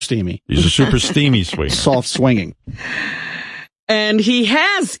steamy. He's a super steamy swinger. Soft swinging. And he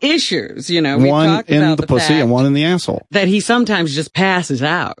has issues, you know. One in the pussy and one in the asshole. That he sometimes just passes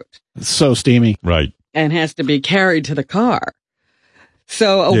out. It's so steamy. Right. And has to be carried to the car.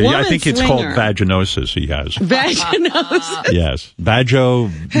 So a woman I think it's swinger, called vaginosis he has. Vaginosis? Yes.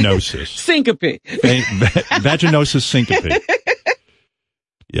 Vaginosis. Syncope. Vaginosis syncope.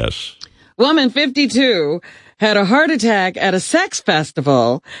 Yes. Woman 52 had a heart attack at a sex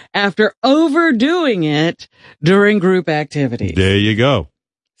festival after overdoing it during group activities. There you go.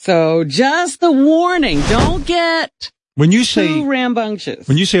 So just the warning, don't get too rambunctious.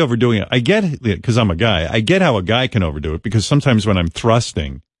 When you say overdoing it, I get it, because I'm a guy, I get how a guy can overdo it, because sometimes when I'm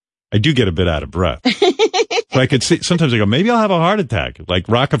thrusting, I do get a bit out of breath. So I could see, sometimes I go, maybe I'll have a heart attack, like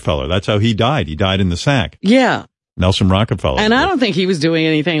Rockefeller. That's how he died. He died in the sack. Yeah. Nelson Rockefeller. And I don't think he was doing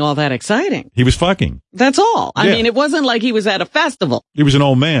anything all that exciting. He was fucking. That's all. I mean, it wasn't like he was at a festival. He was an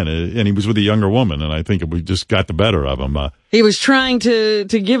old man, and he was with a younger woman, and I think we just got the better of him. He was trying to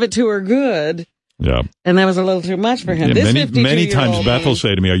give it to her good. Yeah. And that was a little too much for him. Yeah, This many times woman, Beth will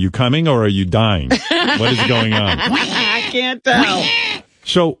say to me, are you coming or are you dying? What is going on? I can't tell.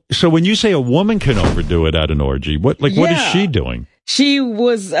 So when you say a woman can overdo it at an orgy, what is she doing? She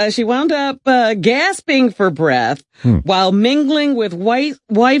wound up gasping for breath while mingling with wife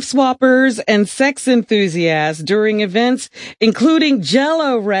swappers and sex enthusiasts during events including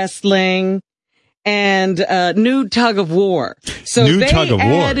Jello wrestling and nude tug of war. So they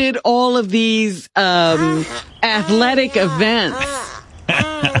added all of these athletic events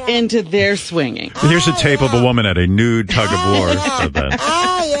into their swinging. Here's a tape of a woman at a nude tug of war event.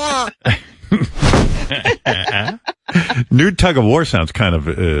 Nude tug of war sounds kind of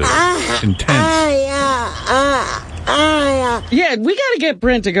intense. Yeah, we got to get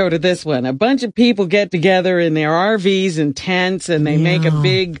Brent to go to this one. A bunch of people get together in their RVs and tents, and they make a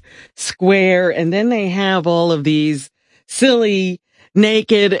big square, and then they have all of these silly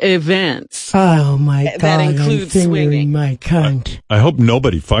naked events. Oh my God! That include swinging. My cunt. I hope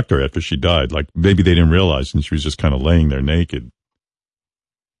nobody fucked her after she died. Like maybe they didn't realize, and she was just kind of laying there naked.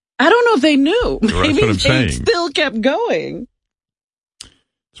 I don't know if they knew. Maybe what I'm they saying. still kept going.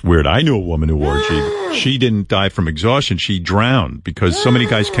 It's weird. I knew a woman who orgied. She didn't die from exhaustion. She drowned because so many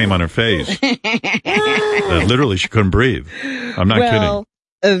guys came on her face. Literally, she couldn't breathe. I'm not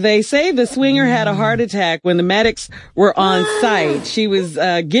kidding. They say the swinger had a heart attack when the medics were on site. She was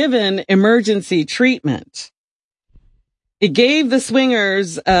given emergency treatment. It gave the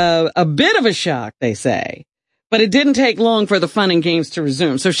swingers a bit of a shock, they say. But it didn't take long for the fun and games to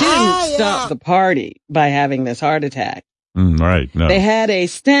resume. So she didn't stop the party by having this heart attack. Right. No. They had a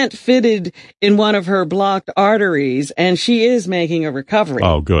stent fitted in one of her blocked arteries, and she is making a recovery.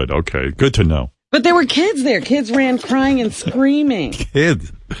 Oh, good. Okay. Good to know. But there were kids there. Kids ran crying and screaming.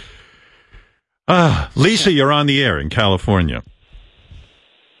 Kids. Lisa, you're on the air in California.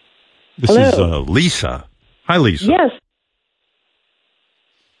 This is Lisa. Hi, Lisa. Yes.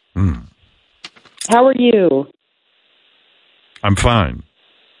 How are you? I'm fine.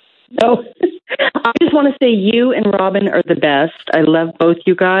 No, I just want to say you and Robin are the best. I love both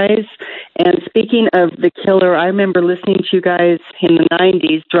you guys. And speaking of The Killer, I remember listening to you guys in the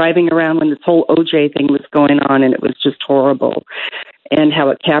 90s, driving around when this whole OJ thing was going on, and it was just horrible. And how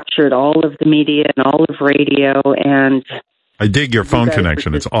it captured all of the media and all of radio. And I dig your phone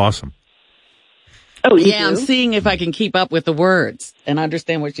connection. It's awesome. Oh, yeah, I'm seeing if I can keep up with the words and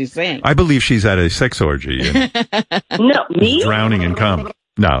understand what she's saying. I believe she's at a sex orgy. No, me? Drowning in cum.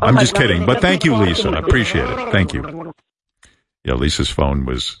 No, I'm just kidding. But thank you, Lisa. I appreciate it. Thank you. Yeah, Lisa's phone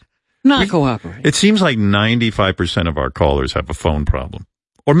was... Not cooperating. It seems like 95% of our callers have a phone problem.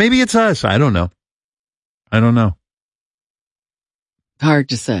 Or maybe it's us. I don't know. Hard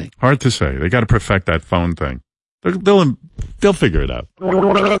to say. Hard to say. They got to perfect that phone thing. They'll figure it out.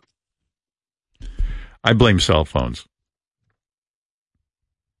 I blame cell phones.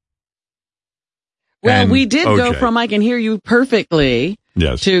 Well, And we did OJ. go from I can hear you perfectly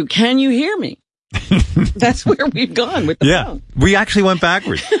to can you hear me? That's where we've gone with the phone. We actually went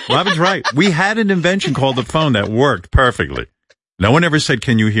backwards. Robin's right. We had an invention called the phone that worked perfectly. No one ever said,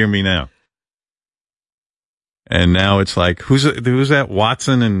 can you hear me now? And now it's like, who's that?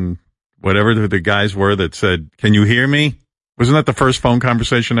 Watson and whatever the guys were that said, can you hear me? Wasn't that the first phone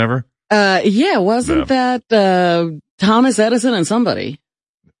conversation ever? Wasn't that Thomas Edison and somebody?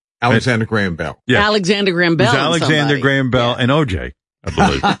 Alexander Graham Bell. Yeah. Alexander Graham Bell. It was Alexander Graham Bell and OJ, I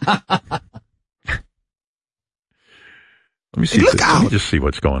believe. Let me see. Let me just see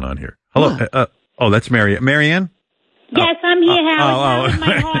what's going on here. Hello. That's Marianne. Marianne? Yes, I'm here, Howard. Howard,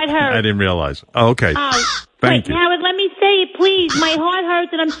 my heart hurts. I didn't realize. Oh, okay. Thank you. Howard, let me say it, please. My heart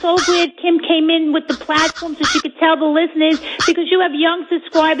hurts, and I'm so glad Kim came in with the platform so she could tell the listeners, because you have young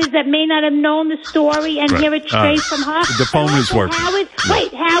subscribers that may not have known the story and hear it straight from her. The phone is working. Howard,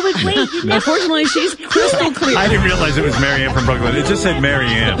 wait. Unfortunately, she's crystal clear. I didn't realize it was Marianne from Brooklyn. It just said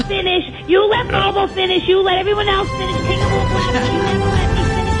Marianne. Finish. You let Bobo finish. You let everyone else finish. Take a little breath. You never let me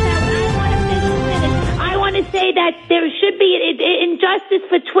finish, Howard. I want to say that there should be an injustice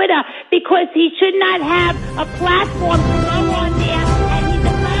for Twitter, because he should not have a platform to go on there, and he's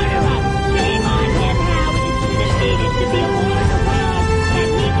a murderer. Shame on him, Howard. It should have needed to be a law in the world that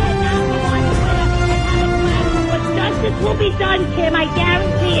he cannot go on Twitter and have a platform. Justice will be done, Kim. I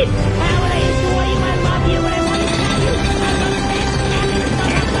guarantee it. Howard, I adore you. I love you. And I want to tell you, I love you.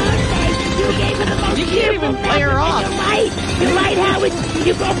 You gave her the most. You can't even play her off. You're right, Howard.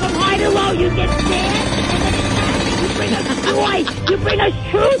 You go from high to low. You get sad, and then it's you bring us joy. You bring us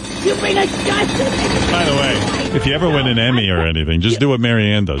truth. You bring us justice. By the way, if you ever win an Emmy or anything, just do what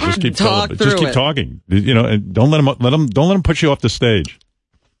Marianne does. Just keep talking. Just keep talking. You know, and don't let them push you off the stage.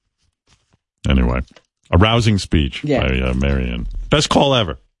 Anyway, a rousing speech by Marianne. Best call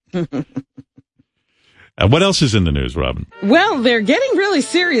ever. What else is in the news, Robin? Well, they're getting really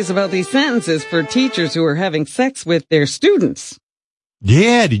serious about these sentences for teachers who are having sex with their students.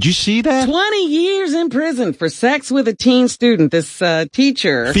 Yeah, did you see that? 20 years in prison for sex with a teen student. This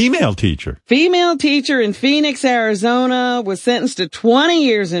female teacher in Phoenix, Arizona, was sentenced to 20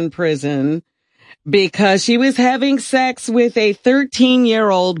 years in prison because she was having sex with a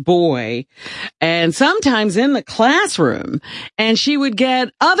 13-year-old boy, and sometimes in the classroom, and she would get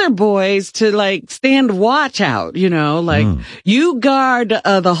other boys to stand watch out, you guard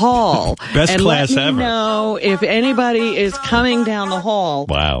the hall. Best and class let me ever. know if anybody is coming down the hall.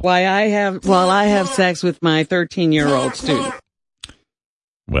 Wow. While I have sex with my 13-year-old student.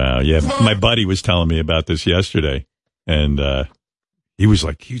 Wow, yeah. My buddy was telling me about this yesterday, and he was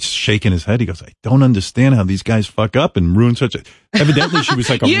shaking his head. He goes, I don't understand how these guys fuck up and ruin such a... Evidently, she was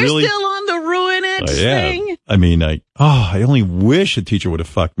like You're still on the ruin it thing? I mean, I only wish a teacher would have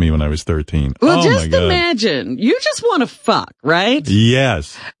fucked me when I was 13. Well, just imagine. You just want to fuck, right?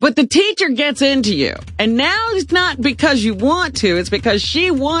 Yes. But the teacher gets into you. And now it's not because you want to. It's because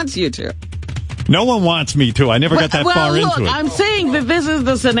she wants you to. No one wants me to. I never got that far into it. I'm saying that this is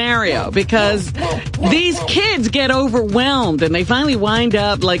the scenario because these kids get overwhelmed and they finally wind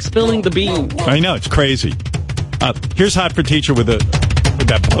up spilling the beans. I know, it's crazy. Here's Hot for Teacher with that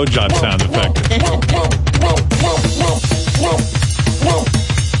blowjob sound effect.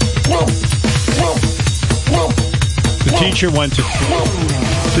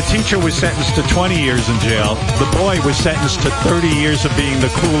 The teacher was sentenced to 20 years in jail. The boy was sentenced to 30 years of being the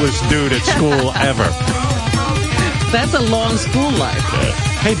coolest dude at school ever. That's a long school life. Yeah.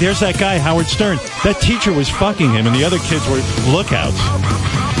 Hey, there's that guy, Howard Stern. That teacher was fucking him, and the other kids were lookouts.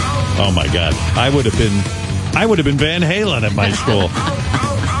 Oh my God, I would have been Van Halen at my school.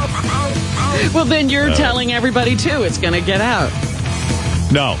 Well, then you're telling everybody too. It's going to get out.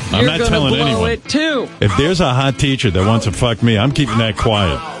 No, I'm not telling anyone. You're going to blow it too. If there's a hot teacher that wants to fuck me, I'm keeping that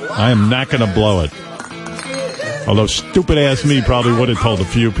quiet. I am not going to blow it. Although stupid ass me probably would have told a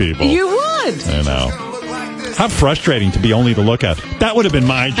few people. You would. I know. How frustrating to be only the lookout. That would have been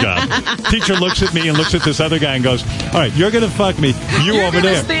my job. Teacher looks at me and looks at this other guy and goes, all right, you're going to fuck me. You're over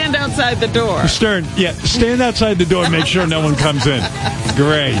there. Stand outside the door. Stern, stand outside the door and make sure no one comes in.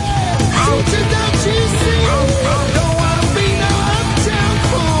 Great.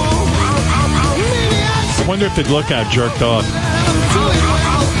 I wonder if the lookout jerked off.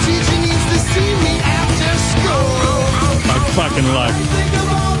 My fucking luck.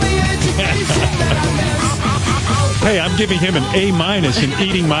 Hey, I'm giving him an A- and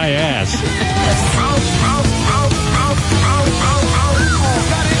eating my ass.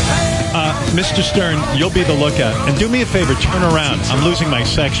 Mr. Stern, you'll be the lookout. And do me a favor, turn around. I'm losing my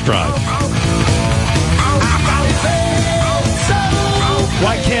sex drive.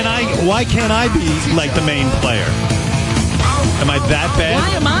 Why can't I be like the main player? Am I that bad? Why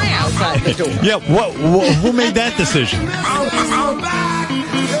am I outside the door? Yeah, who made that decision?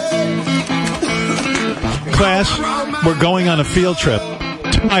 Class, we're going on a field trip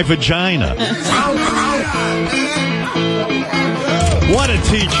to my vagina. What a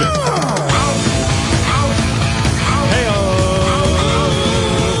teacher.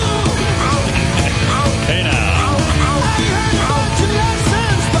 Hey now.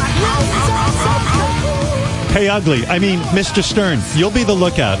 Hey, ugly. I mean, Mr. Stern, you'll be the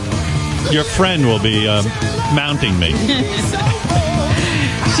lookout. Your friend will be mounting me.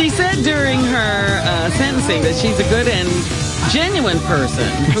 She said during her sentencing that she's a good and genuine person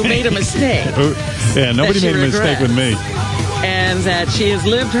who made a mistake. Yeah, nobody made a mistake with me. And that she has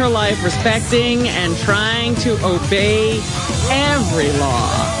lived her life respecting and trying to obey every law.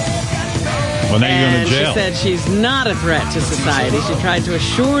 Well, now you're going to jail. She said she's not a threat to society. She tried to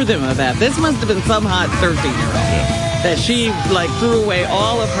assure them of that. This must have been some hot 13-year-old that she threw away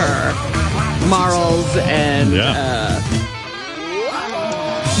all of her morals and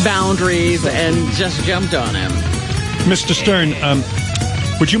boundaries and just jumped on him. Mr. Stern,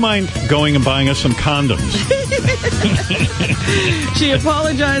 would you mind going and buying us some condoms? She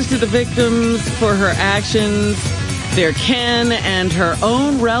apologized to the victims for her actions, their kin, and her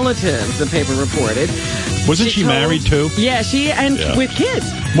own relatives, the paper reported. Wasn't she married, too? Yeah, with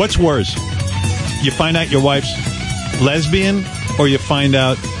kids. What's worse? You find out your wife's lesbian, or you find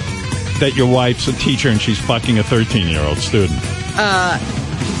out that your wife's a teacher and she's fucking a 13-year-old student?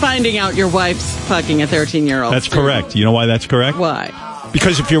 Finding out your wife's fucking a 13-year-old That's student. correct. You know why that's correct? Why?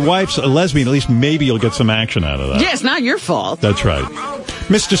 Because if your wife's a lesbian, at least maybe you'll get some action out of that. Yeah, it's not your fault. That's right.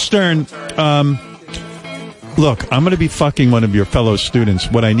 Mr. Stern, look, I'm going to be fucking one of your fellow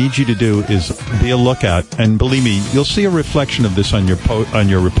students. What I need you to do is be a lookout, and believe me, you'll see a reflection of this on your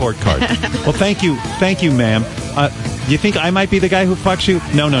report card. Well, thank you, ma'am. You think I might be the guy who fucks you?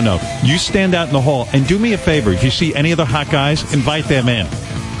 No. You stand out in the hall and do me a favor. If you see any other hot guys, invite them in.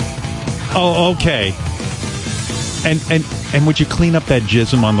 Oh, okay. And would you clean up that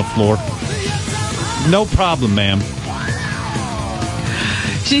jism on the floor? No problem, ma'am.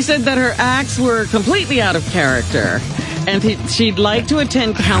 She said that her acts were completely out of character, and she'd like to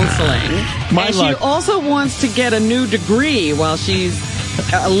attend counseling. She also wants to get a new degree while she's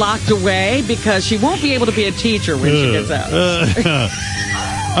locked away because she won't be able to be a teacher when she gets out.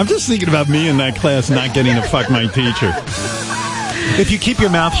 I'm just thinking about me in that class not getting to fuck my teacher. If you keep your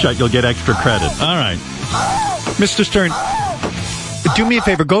mouth shut, you'll get extra credit. All right. Mr. Stern, do me a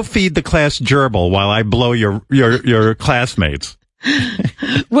favor. Go feed the class gerbil while I blow your classmates.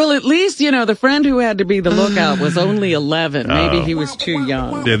 Well, at least, the friend who had to be the lookout was only 11. Maybe he was too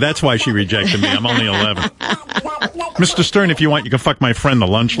young. Yeah, that's why she rejected me. I'm only 11. Mr. Stern, if you want, you can fuck my friend, the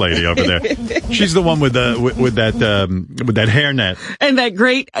lunch lady over there. She's the one with that hairnet. And that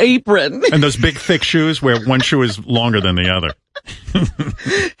great apron. And those big, thick shoes where one shoe is longer than the other.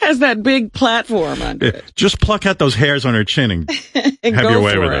 Has that big platform under it. Just pluck out those hairs on her chin and have your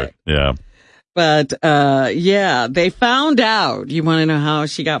way with it. Yeah. But, they found out. You want to know how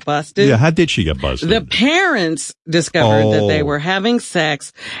she got busted? Yeah, how did she get busted? The parents discovered that they were having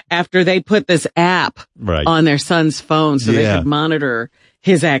sex after they put this app on their son's phone so they could monitor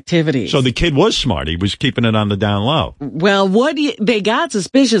his activities. So the kid was smart. He was keeping it on the down low. Well, they got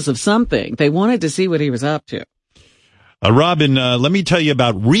suspicious of something. They wanted to see what he was up to. Robin, let me tell you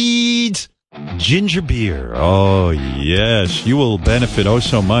about Reed's Ginger Beer. Oh, yes. You will benefit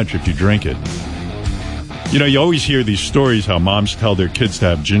so much if you drink it. You always hear these stories how moms tell their kids to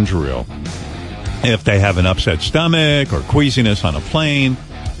have ginger ale if they have an upset stomach or queasiness on a plane.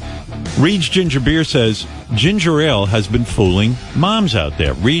 Reed's Ginger Beer says ginger ale has been fooling moms out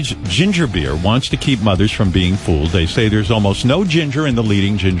there. Reed's Ginger Beer wants to keep mothers from being fooled. They say there's almost no ginger in the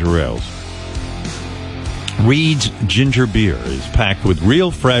leading ginger ales. Reed's Ginger Beer is packed with real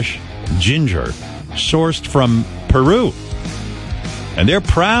fresh ginger sourced from Peru. And they're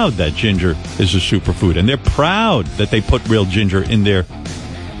proud that ginger is a superfood. And they're proud that they put real ginger in their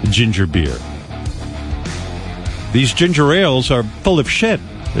ginger beer. These ginger ales are full of shit,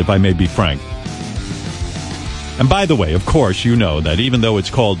 if I may be frank. And by the way, of course, you know that even though it's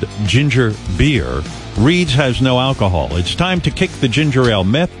called ginger beer, Reed's has no alcohol. It's time to kick the ginger ale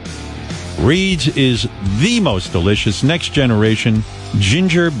myth. Reed's is the most delicious next-generation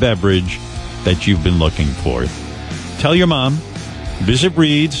ginger beverage that you've been looking for. Tell your mom, visit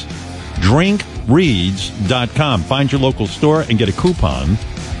Reed's, drinkreeds.com. Find your local store and get a coupon.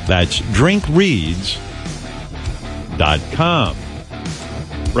 That's drinkreeds.com.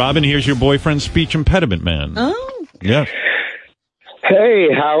 Robin, here's your boyfriend's speech impediment man. Oh. Yeah. Hey,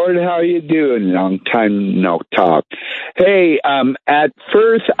 Howard, how you doing? Long time no talk. Hey, at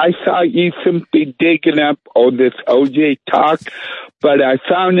first I thought you simply digging up all this OJ talk, but I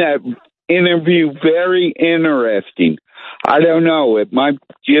found that interview very interesting. I don't know. It might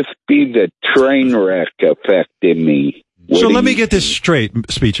just be the train wreck affecting me. So let me get this straight,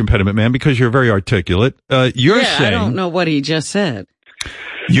 speech impediment man, because you're very articulate. You're saying, I don't know what he just said.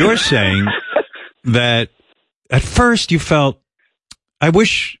 You're saying that at first you felt, I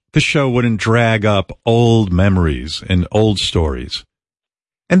wish the show wouldn't drag up old memories and old stories.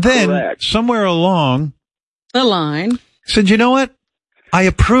 And then somewhere along the line said, you know what? I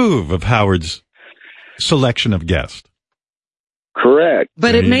approve of Howard's selection of guests. Correct.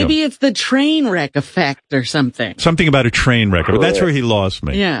 But maybe it's the train wreck effect or something. Something about a train wreck. But that's where he lost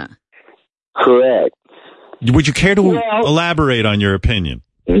me. Yeah. Correct. Would you care to elaborate on your opinion?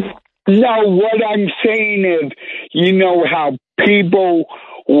 No, what I'm saying is, you know how people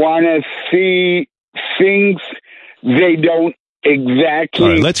want to see things they don't exactly. All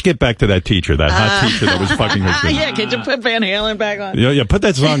right, let's get back to that teacher, that hot teacher that was fucking her kid. Yeah, can you put Van Halen back on? Yeah, put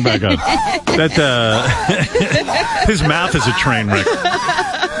that song back on. His mouth is a train wreck.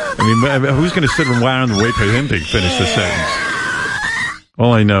 I mean, who's going to sit around and wait for him to finish the sentence?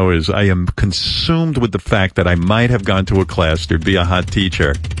 All I know is I am consumed with the fact that I might have gone to a class, there'd be a hot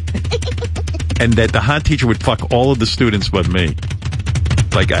teacher, and that the hot teacher would fuck all of the students but me.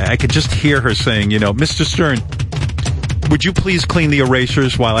 Like, I could just hear her saying, Mr. Stern, would you please clean the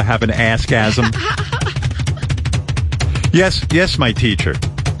erasers while I have an ass-gasm? Yes, my teacher.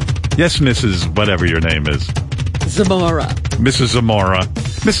 Yes, Mrs. whatever your name is. Zamora. Mrs. Zamora.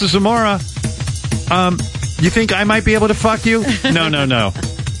 Mrs. Zamora, you think I might be able to fuck you? No.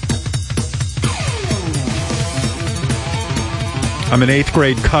 I'm an 8th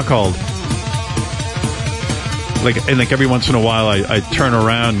grade cuckold. Like every once in a while, I turn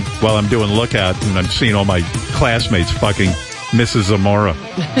around while I'm doing lookout, and I'm seeing all my classmates fucking Mrs. Zamora.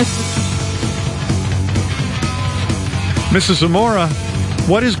 Mrs. Zamora,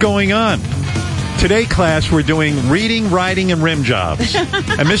 what is going on? Today, class, we're doing reading, writing, and rim jobs.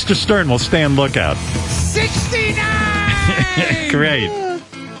 And Mr. Stern will stand lookout. 69! Great.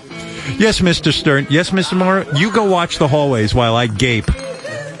 Yes, Mr. Stern. Yes, Miss Zamora, you go watch the hallways while I gape. Wait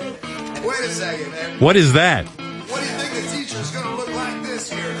a second, man. What is that? What do you think the teacher's going to look like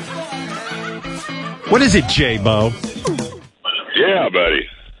this year? What is it, J-Bo? Yeah, buddy.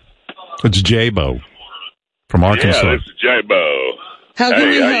 It's J-Bo from Arkansas. Yeah, this is J-Bo. How can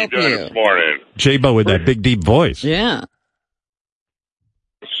we how help you doing you? this morning? J-Bo with that big, deep voice. Yeah.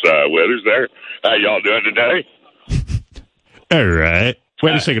 Weather's there. How y'all doing today? All right.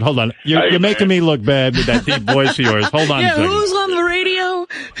 Wait a second. Hold on. You're making me look bad with that deep voice of yours. Hold on a second. Who's on the radio?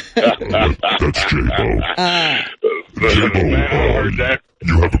 That's J-Bo. J-Bo,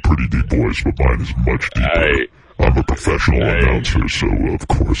 you have a pretty deep voice, but mine is much deeper. I'm a professional announcer, so of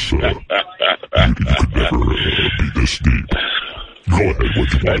course you could never be this deep. Go ahead, what you want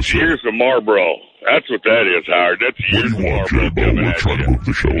to say? That's years of Marlboro. That's what that is, Howard. That's years of Marlboro. We're trying to move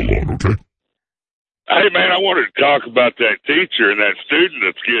the show along, okay? Hey, man, I wanted to talk about that teacher and that student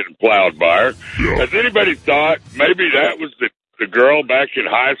that's getting plowed by her. Yeah. Has anybody thought maybe that was the girl back in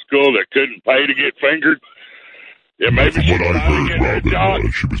high school that couldn't pay to get fingered? Yeah, maybe from she what I heard,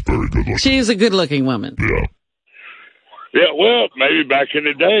 Robin, she was very good looking. She's a good-looking woman. Yeah. Yeah, well, maybe back in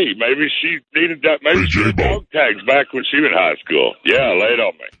the day. Maybe she needed that. Maybe she had dog tags back when she was in high school. Yeah, lay it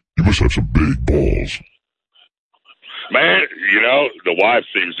on me. You must have some big balls. Man, the wife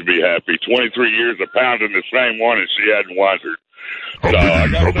seems to be happy. 23 years of pounding the same one, and she hadn't wondered.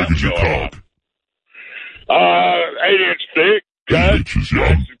 How big is your cock? 8-inch thick. 8 inches,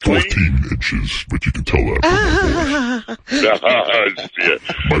 yeah. 14 inches, but you can tell that.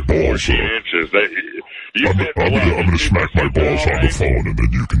 My balls, 14 inches. I'm going to smack my balls on the phone, and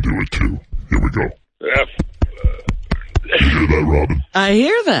then you can do it, too. Here we go. Yeah. You hear that, Robin? I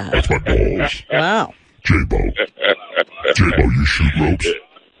hear that. That's my balls. Wow. J-Bo, you shoot ropes?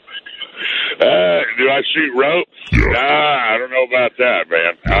 Do I shoot ropes? Yeah. Nah, I don't know about that,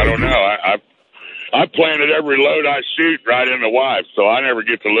 man. I don't know. I planted every load I shoot right in the wife, so I never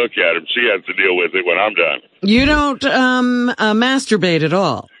get to look at him. She has to deal with it when I'm done. You don't masturbate at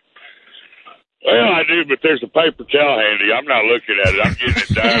all? Well, I do, but there's a paper towel handy. I'm not looking at it. I'm getting it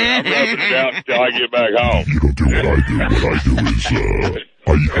done. I'm rubbing it out until I get back home. You don't do what I do. What I do is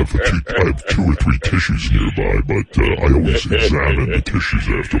I have 2 or 3 tissues nearby, but I always examine the tissues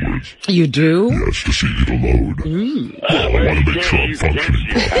afterwards. You do? Yes, to see the load. I want to make sure I'm functioning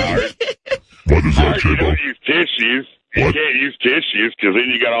properly. What is that, You J-Bo? don't use tissues. You What? can't use tissues because then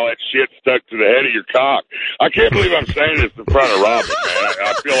you got all that shit stuck to the head of your cock. I can't believe I'm saying this in front of Robin, man.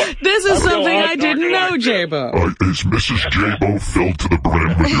 I feel like This is something I didn't know, like J-Bo. Is Mrs. J-Bo filled to the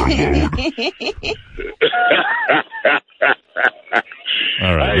brim with your load?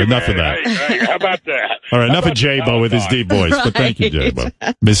 All right, enough of that. Hey, how about that? All right, enough of J-Bo with his deep voice, but thank you, J-Bo.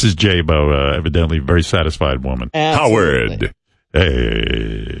 Mrs. J-Bo, evidently a very satisfied woman. Absolutely. Howard.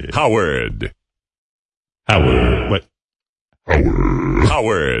 Hey. Howard. What?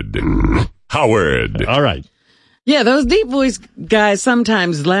 Howard. All right. Yeah, those deep voice guys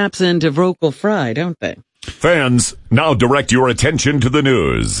sometimes lapse into vocal fry, don't they? Fans, now direct your attention to the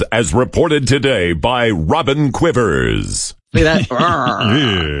news as reported today by Robin Quivers. See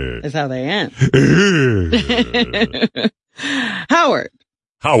that? That's how they end. Howard.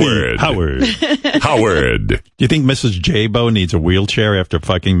 Do you think Mrs. J-Bo needs a wheelchair after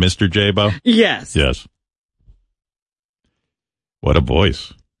fucking Mr. J-Bo? Yes. Yes. What a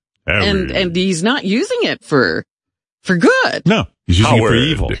voice. And he's not using it for good. No, he's using it for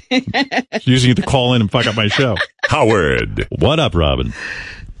evil. He's using it to call in and fuck up my show. Howard. What up, Robin?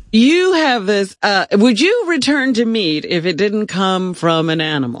 You have this, would you return to meat if it didn't come from an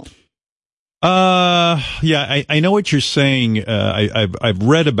animal? Yeah, I know what you're saying. I've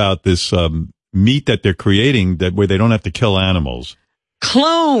read about this, meat that they're creating where they don't have to kill animals.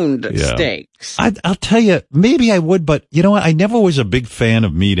 Cloned steaks. I'll tell you, maybe I would, but you know what? I never was a big fan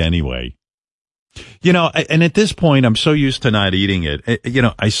of meat anyway. You know, and at this point, I'm so used to not eating it. You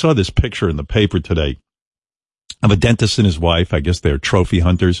know, I saw this picture in the paper today of a dentist and his wife. I guess they're trophy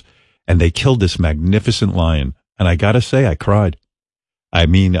hunters, and they killed this magnificent lion. And I gotta say, I cried. I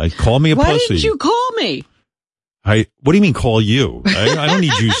mean, call me a pussy. Why didn't you call me? What do you mean call you? I don't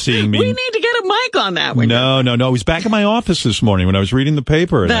need you seeing me. We need to get a mic on that one. No. I was back in my office this morning when I was reading the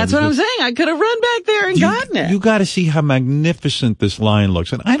paper. That's what I'm saying. I could have run back there and gotten it. You got to see how magnificent this lion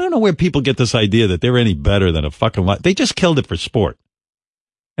looks. And I don't know where people get this idea that they're any better than a fucking lion. They just killed it for sport.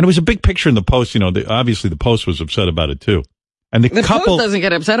 And it was a big picture in the Post. You know, obviously the Post was upset about it too. And the couple Post doesn't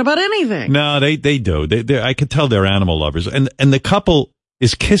get upset about anything. No, they do. I could tell they're animal lovers. And the couple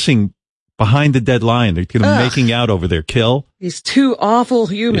is kissing behind the dead lion. They're kind of making out over their kill. These two awful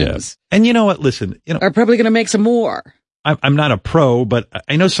humans. Yeah. And you know what? Listen, are probably going to make some more. I'm not a pro, but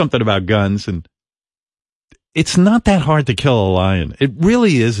I know something about guns, and it's not that hard to kill a lion. It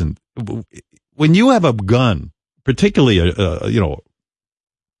really isn't. When you have a gun, particularly the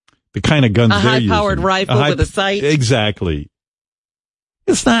kind of guns they're using, a high-powered rifle with a sight. Exactly.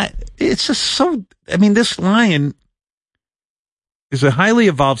 It's just so. I mean, this lion is a highly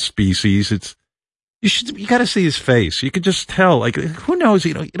evolved species. You got to see his face. You could just tell. Like, who knows?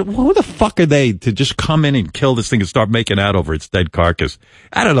 Who the fuck are they to just come in and kill this thing and start making out over its dead carcass?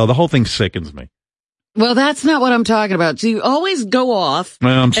 I don't know. The whole thing sickens me. Well, that's not what I'm talking about. So you always go off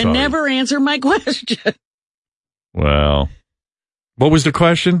and never answer my question. Well, what was the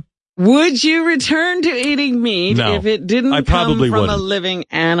question? Would you return to eating meat if it didn't come from a living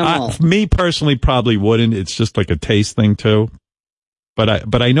animal? Me personally probably wouldn't. It's just like a taste thing too.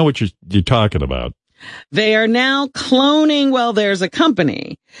 But I know what you're talking about. They are now cloning. Well, there's a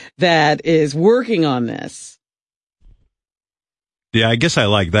company that is working on this. Yeah, I guess I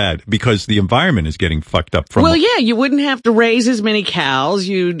like that because the environment is getting fucked up from. Well, yeah, you wouldn't have to raise as many cows.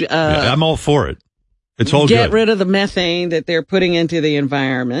 You'd. I'm all for it. It's all get good. rid of the methane that they're putting into the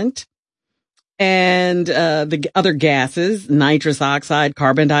environment, and the other gases, nitrous oxide,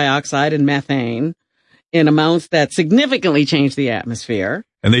 carbon dioxide, and methane, in amounts that significantly change the atmosphere.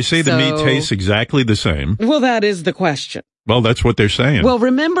 And they say the meat tastes exactly the same. Well, that is the question. Well, that's what they're saying. Well,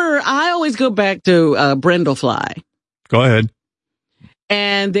 remember, I always go back to Brindlefly. Go ahead.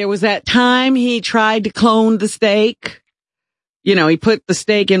 And there was that time he tried to clone the steak. You know, he put the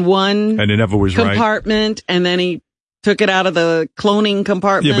steak in one and it never was compartment, and then he took it out of the cloning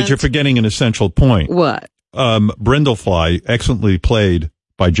compartment. Yeah, but you're forgetting an essential point. What? Brindlefly, excellently played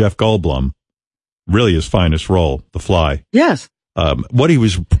by Jeff Goldblum. Really his finest role, the fly. Yes. What he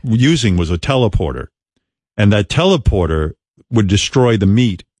was using was a teleporter, and that teleporter would destroy the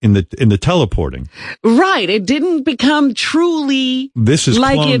meat in the teleporting. Right. It didn't become truly this is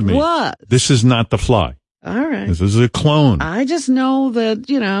like cloned it meat. was. This is not the fly. All right. This is a clone. I just know that,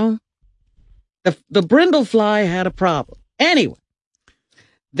 the Brindlefly had a problem. Anyway,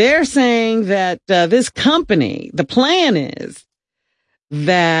 they're saying that this company, the plan is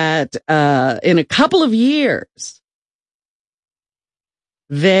that in a couple of years,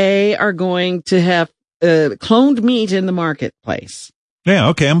 they are going to have cloned meat in the marketplace. Yeah,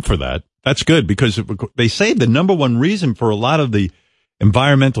 okay, I'm for that. That's good because they say the number one reason for a lot of the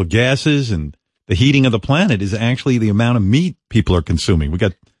environmental gases and the heating of the planet is actually the amount of meat people are consuming. We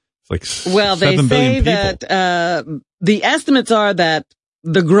got like 7 billion people. They say that the estimates are that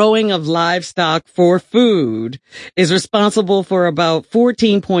the growing of livestock for food is responsible for about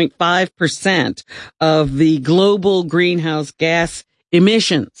 14.5% of the global greenhouse gas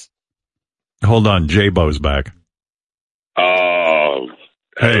emissions. Hold on, J-Bo's back. Oh,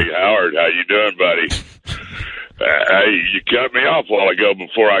 hey, Howard, how you doing, buddy? Hey, you cut me off a while ago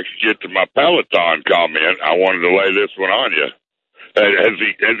before I could get to my Peloton comment. I wanted to lay this one on you. Has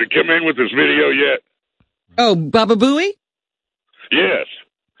he come in with this video yet? Oh, Baba Booey? Yes.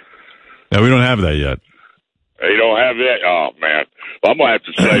 No, we don't have that yet. You don't have that? Oh, man. Well, I'm going to have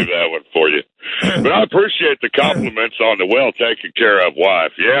to save that one for you. But I appreciate the compliments on the well taken care of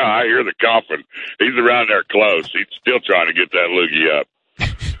wife. Yeah, I hear the coughing. He's around there close. He's still trying to get that loogie up.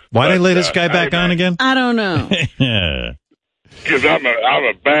 Why did I lay this guy back on again? I don't know. Yeah. Because I'm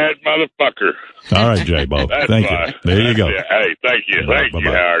a bad motherfucker. All right, J-Bo. Thank you. There you go. Hey, thank you. Thank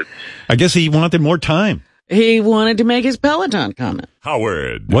you, Howard. I guess he wanted more time. He wanted to make his Peloton comment.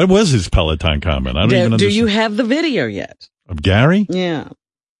 Howard. What was his Peloton comment? I don't even understand. Do you have the video yet? Of Gary? Yeah.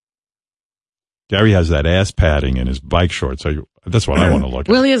 Gary has that ass padding in his bike shorts. So that's what I want to look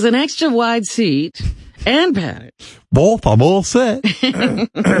at. Well, he has an extra wide seat and padding. Both. I'm all set.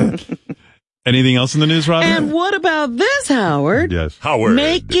 Anything else in the news, Robin? And what about this, Howard? Yes. Howard.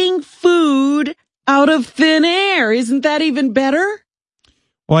 Making food out of thin air. Isn't that even better?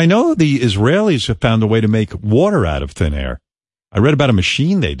 Well, I know the Israelis have found a way to make water out of thin air. I read about a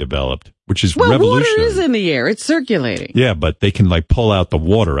machine they developed, which is revolutionary. Water is in the air. It's circulating. Yeah, but they can pull out the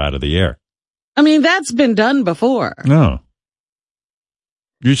water out of the air. I mean, that's been done before. No.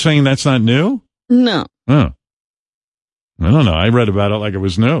 You're saying that's not new? No. Oh. I don't know. I read about it like it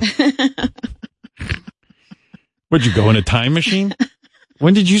was new. Would you go in a time machine?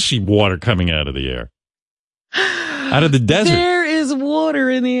 When did you see water coming out of the air? Out of the desert? There is water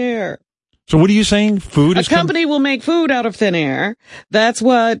in the air. So what are you saying? Food is a company will make food out of thin air. That's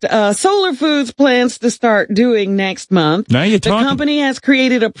what Solar Foods plans to start doing next month. Now you're talking. The company has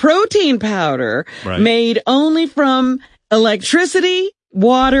created a protein powder made only from electricity,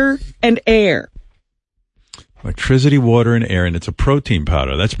 water, and air. Electricity, water, and air, and it's a protein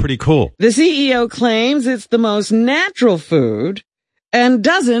powder. That's pretty cool. The CEO claims it's the most natural food and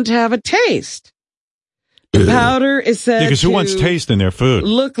doesn't have a taste. The powder is said because who wants taste in their food?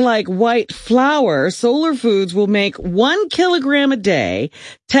 Look like white flour. Solar Foods will make 1 kilogram a day,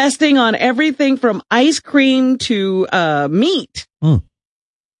 testing on everything from ice cream to meat. And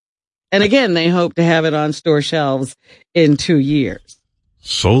again, they hope to have it on store shelves in 2 years.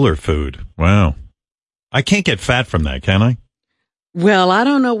 Solar food. Wow. I can't get fat from that, can I? Well, I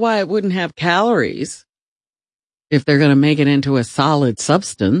don't know why it wouldn't have calories if they're going to make it into a solid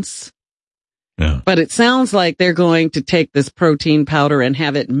substance. Yeah. But it sounds like they're going to take this protein powder and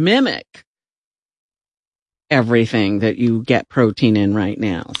have it mimic everything that you get protein in right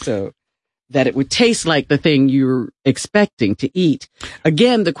now. So that it would taste like the thing you're expecting to eat.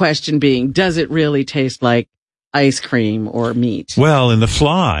 Again, the question being, does it really taste like ice cream or meat? Well, in The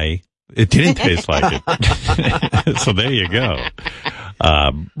Fly, it didn't taste like it. So there you go.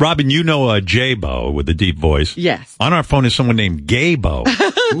 Robin, you know J-Bo with the deep voice. Yes. On our phone is someone named Gay-Bo.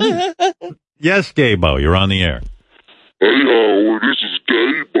 Yes, Gay-Bo, you're on the air. Hey, this is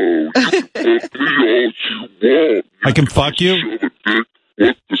Gay-Bo. You can fuck me all you want. I can fuck you?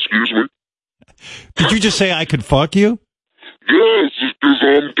 What? Excuse me? Did you just say I could fuck you? Yes, because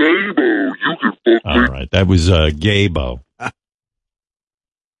I'm Gay-Bo. You can fuck me. All right, that was Gay-Bo.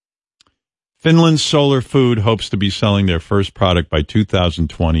 Finland's Solar Food hopes to be selling their first product by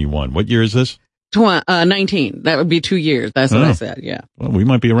 2021. What year is this? 19. That would be 2 years. That's what I said, yeah. Well, we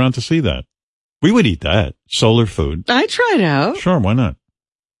might be around to see that. We would eat that. Solar food. I tried out. Sure, why not?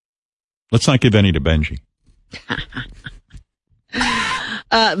 Let's not give any to Benji.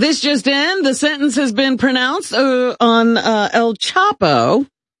 This just in. The sentence has been pronounced on El Chapo.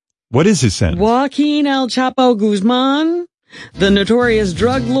 What is his sentence? Joaquin El Chapo Guzman, the notorious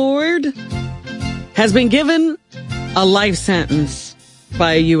drug lord, has been given a life sentence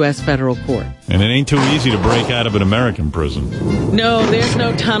by a U.S. federal court. And it ain't too easy to break out of an American prison. No, there's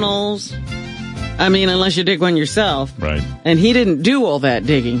no tunnels. I mean, unless you dig one yourself. Right. And he didn't do all that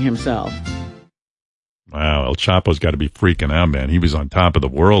digging himself. Wow, El Chapo's got to be freaking out, man. He was on top of the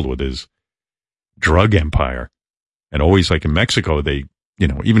world with his drug empire. And always, like in Mexico, they,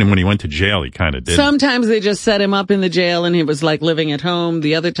 even when he went to jail, he kind of did. Sometimes they just set him up in the jail and he was like living at home.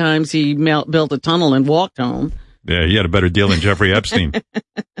 The other times he built a tunnel and walked home. Yeah, he had a better deal than Jeffrey Epstein.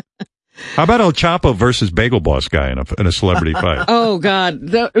 How about El Chapo versus Bagel Boss guy in a celebrity fight? Oh, God.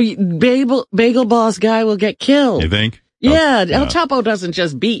 The Bagel Boss guy will get killed. You think? Yeah, El Chapo doesn't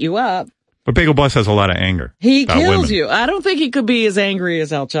just beat you up. But Bagel Boss has a lot of anger. He kills women. you. I don't think he could be as angry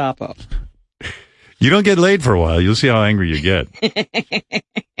as El Chapo. You don't get laid for a while. You'll see how angry you get.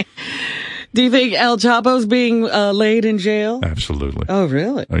 Do you think El Chapo's being laid in jail? Absolutely. Oh,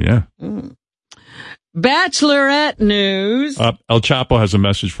 really? Oh, yeah. Bachelorette news. El Chapo has a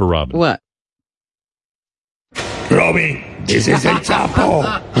message for Robin. What? Robin, this is El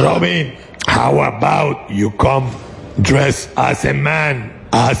Chapo. Robin, how about you come dressed as a man,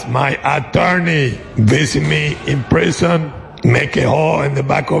 as my attorney, visit me in prison, make a hole in the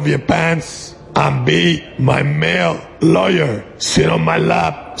back of your pants, and be my male lawyer. Sit on my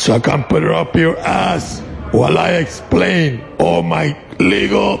lap so I can put it up your ass while I explain all my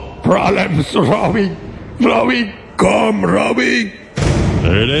legal problems, Robbie. Robbie, come, Robbie.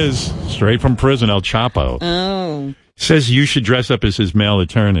 There it is. Straight from prison, El Chapo. Oh. Says you should dress up as his male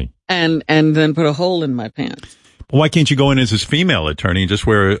attorney. And then put a hole in my pants. Why can't you go in as his female attorney and just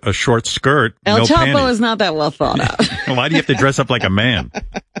wear a short skirt? El no Chapo panties? is not that well thought out. Why do you have to dress up like a man?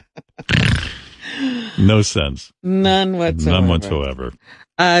 No sense. None whatsoever.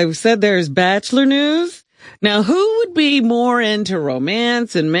 I've said there's Bachelor news. Now, who would be more into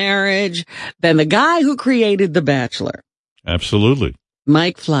romance and marriage than the guy who created The Bachelor? Absolutely.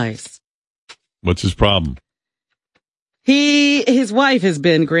 Mike Fleiss. What's his problem? His wife has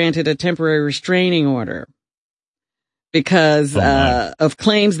been granted a temporary restraining order because of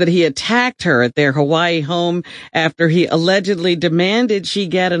claims that he attacked her at their Hawaii home after he allegedly demanded she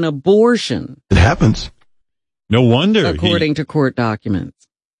get an abortion. It happens. No wonder. According to court documents.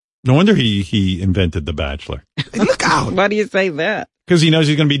 No wonder he invented The Bachelor. Look out. Why do you say that? Because he knows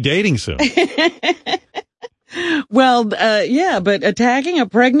he's going to be dating soon. Well, yeah, but attacking a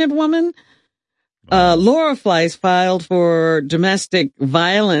pregnant woman? Laura Fleiss filed for domestic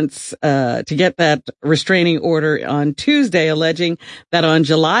violence to get that restraining order on Tuesday, alleging that on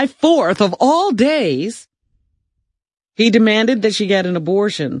July 4th of all days, he demanded that she get an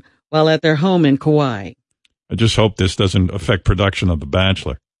abortion while at their home in Kauai. I just hope this doesn't affect production of The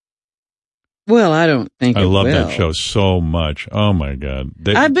Bachelor. Well, I don't think I love will. that show so much. Oh, my God.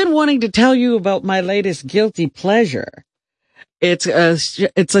 I've been wanting to tell you about my latest guilty pleasure. It's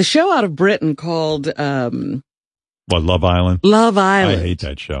a show out of Britain called What, Love Island? Love Island. I hate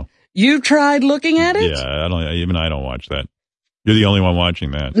that show. You tried looking at it? Yeah, I don't watch that. You're the only one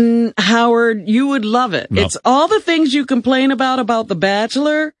watching that. Howard, you would love it. No. It's all the things you complain about The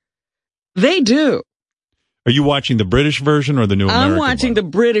Bachelor. They do. Are you watching the British version or the new American I'm watching one? the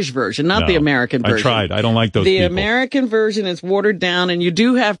British version, not the American version. I tried. I don't like those The people. American version is watered down, and you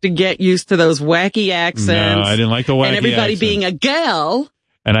do have to get used to those wacky accents. No, I didn't like the wacky and everybody accents. being a gal.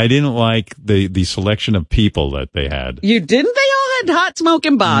 And I didn't like the selection of people that they had. You didn't? They all had hot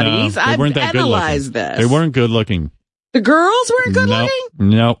smoking bodies. No, they weren't that analyzed good looking. this. They weren't good looking. The girls weren't good looking?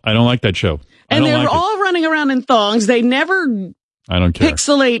 No, I don't like that show. And they were all running around in thongs. They never I don't care.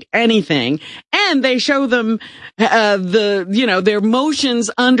 pixelate anything. And they show them their motions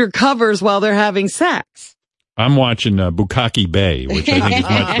under covers while they're having sex. I'm watching Bukkake Bay, which I think is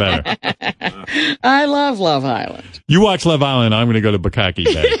much better. I love Love Island. You watch Love Island, I'm going to go to Bukkake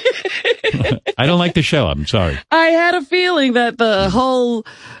Bay. I don't like the show. I'm sorry. I had a feeling that the whole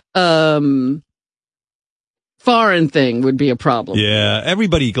foreign thing would be a problem. Yeah,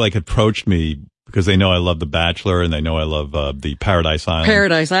 everybody approached me because they know I love The Bachelor and they know I love the Paradise Island.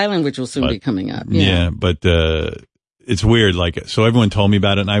 Paradise Island, which will soon be coming up. Yeah, but it's weird. So everyone told me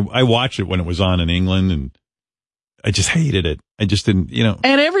about it, and I watched it when it was on in England, and I just hated it. I just didn't,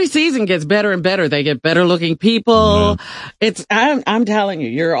 And every season gets better and better. They get better looking people. Yeah. I'm telling you,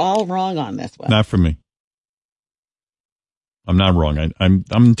 you're all wrong on this one. Not for me. I'm not wrong. I'm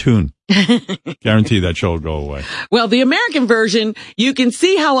in tune. Guarantee that show will go away. Well, the American version, you can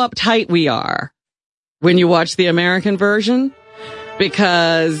see how uptight we are when you watch the American version,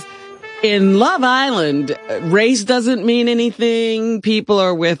 because in Love Island, race doesn't mean anything. People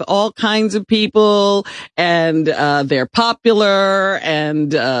are with all kinds of people, and they're popular,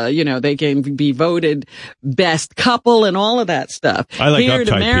 and they can be voted best couple and all of that stuff. I like Here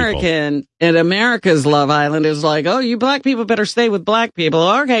uptight in America's Love Island is like, oh, you black people better stay with black people.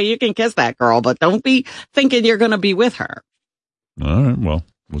 Okay, you can kiss that girl, but don't be thinking you're going to be with her. All right, well.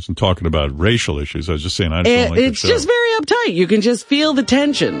 Wasn't talking about racial issues. I was just saying I just don't like it's the show. just very uptight. You can just feel the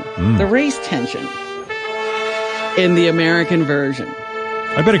tension, the race tension in the American version.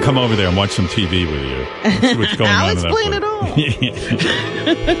 I better come over there and watch some TV with you. Let's see what's going I'll on in explain it all.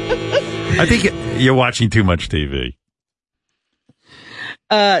 I think you're watching too much TV.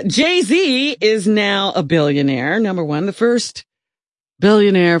 Jay-Z is now a billionaire. Number one, the first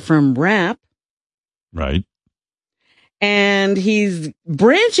billionaire from rap. Right. And he's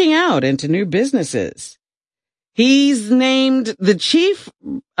branching out into new businesses. He's named the chief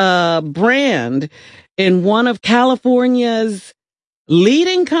brand in one of California's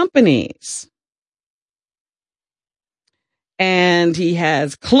leading companies. And he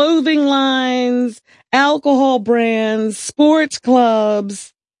has clothing lines, alcohol brands, sports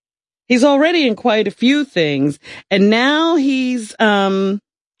clubs. He's already in quite a few things. And now he's a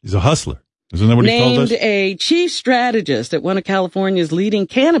hustler. Isn't that what he told us? Named a chief strategist at one of California's leading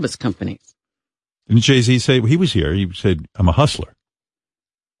cannabis companies. Didn't Jay-Z say, he was here, he said, I'm a hustler.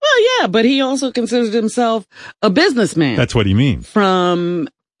 Well, yeah, but he also considers himself a businessman. That's what he means. From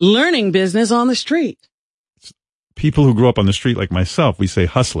learning business on the street. People who grew up on the street like myself, we say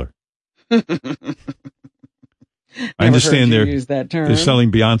hustler. I understand use that term. They're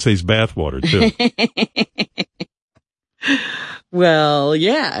selling Beyonce's bathwater, too. Well,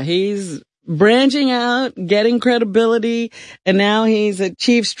 yeah, he's branching out, getting credibility, and now he's a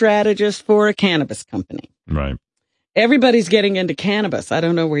chief strategist for a cannabis company. Right. Everybody's getting into cannabis. I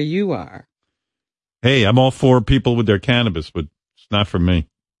don't know where you are. Hey, I'm all for people with their cannabis, but it's not for me.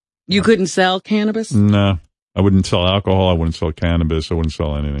 You couldn't sell cannabis? No. I wouldn't sell alcohol. I wouldn't sell cannabis. I wouldn't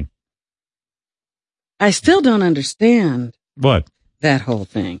sell anything. I still don't understand. What? That whole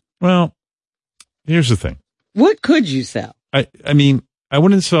thing. Well, here's the thing. What could you sell? I mean, I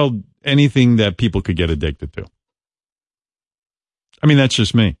wouldn't sell anything that people could get addicted to. I mean, that's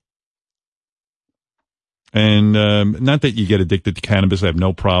just me. And not that you get addicted to cannabis. I have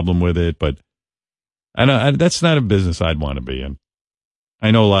no problem with it, but that's not a business I'd want to be in.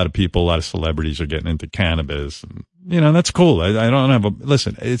 I know a lot of people, a lot of celebrities are getting into cannabis. And, that's cool. I don't have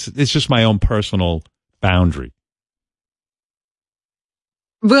listen, it's just my own personal boundary.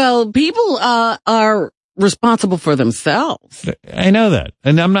 Well, people are responsible for themselves. I know that.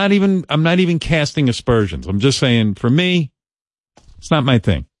 And I'm not even casting aspersions. I'm just saying, for me, it's not my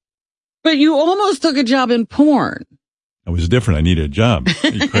thing. But you almost took a job in porn. It was different. I needed a job. Are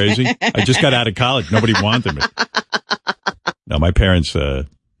you crazy? I just got out of college. Nobody wanted me. No, my parents,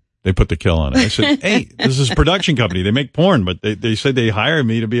 they put the kill on it. I said, hey, this is a production company. They make porn, but they said they hired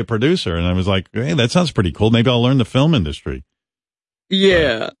me to be a producer. And I was like, hey, that sounds pretty cool. Maybe I'll learn the film industry.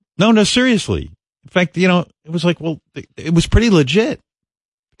 Yeah. No, seriously. In fact, it was like, well, it was pretty legit.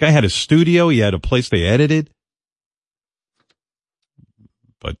 The guy had a studio. He had a place they edited.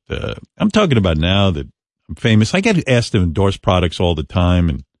 But I'm talking about now that I'm famous. I get asked to endorse products all the time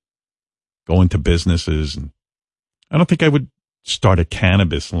and go into businesses. And I don't think I would start a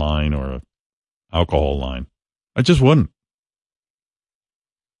cannabis line or a alcohol line. I just wouldn't.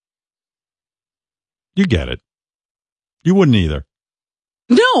 You get it. You wouldn't either.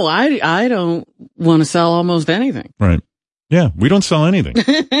 No, I don't want to sell almost anything. Right. Yeah, we don't sell anything.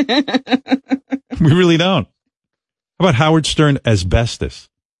 We really don't. How about Howard Stern asbestos?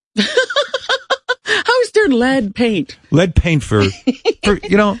 Howard Stern lead paint. Lead paint for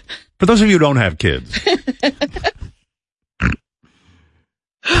those of you who don't have kids.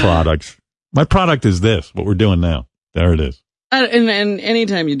 Products. My product is this, what we're doing now. There it is. And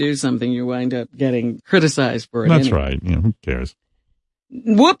anytime you do something, you wind up getting criticized for it. That's anyway. right. Who cares?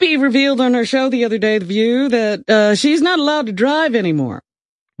 Whoopi revealed on her show the other day, The View, that she's not allowed to drive anymore.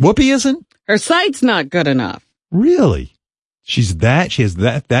 Whoopi isn't? Her sight's not good enough. Really? She has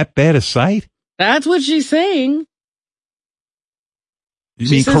that bad a sight? That's what she's saying. You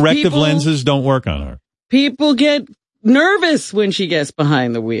mean corrective lenses don't work on her? People get nervous when she gets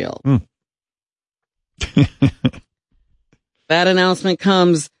behind the wheel. That announcement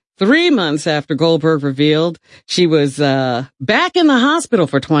comes 3 months after Goldberg revealed she was back in the hospital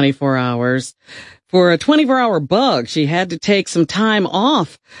for 24 hours. For a 24-hour bug, she had to take some time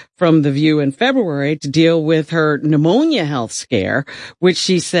off from The View in February to deal with her pneumonia health scare, which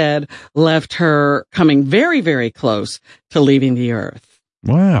she said left her coming very, very close to leaving the earth.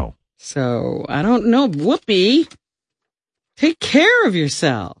 Wow. So, I don't know, Whoopi, take care of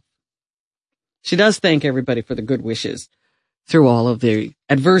yourself. She does thank everybody for the good wishes through all of the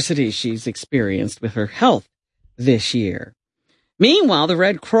adversity she's experienced with her health this year. Meanwhile, the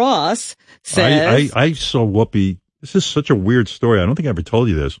Red Cross says... I saw Whoopi. This is such a weird story. I don't think I ever told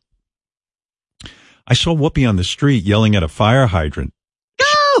you this. I saw Whoopi on the street yelling at a fire hydrant.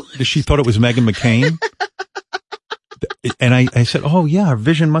 No! She thought it was Meghan McCain. And I said, oh, yeah, her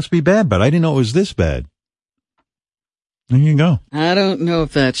vision must be bad, but I didn't know it was this bad. There you go. I don't know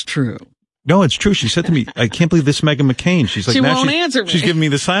if that's true. No, it's true. She said to me, I can't believe this Meghan McCain. She's like, she won't answer me. She's giving me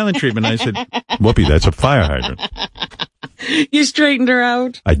the silent treatment. I said, Whoopi, that's a fire hydrant. You straightened her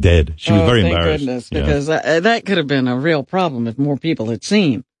out? I did. She was very thank embarrassed. Goodness, because that could have been a real problem if more people had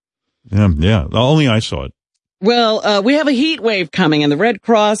seen. Yeah. Only I saw it. Well, we have a heat wave coming, and the Red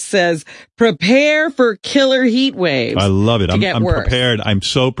Cross says prepare for killer heat waves. I love it. I'm worse. prepared. I'm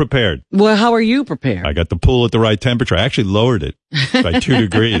so prepared. Well, how are you prepared? I got the pool at the right temperature. I actually lowered it by 2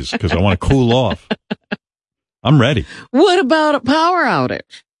 degrees because I want to cool off. I'm ready. What about a power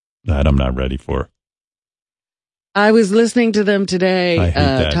outage? That I'm not ready for. I was listening to them today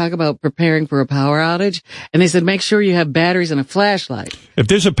talk about preparing for a power outage, and they said make sure you have batteries and a flashlight. If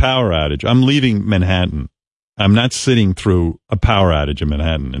there's a power outage, I'm leaving Manhattan. I'm not sitting through a power outage in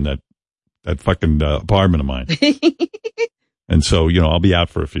Manhattan in that fucking apartment of mine. And so, I'll be out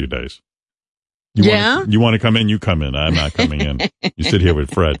for a few days. You want to come in? You come in. I'm not coming in. You sit here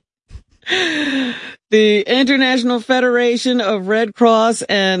with Fred. The International Federation of Red Cross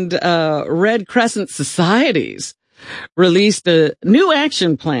and Red Crescent Societies released a new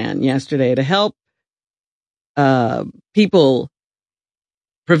action plan yesterday to help people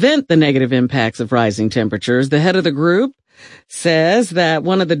prevent the negative impacts of rising temperatures. The head of the group says that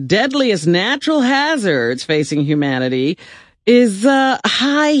one of the deadliest natural hazards facing humanity is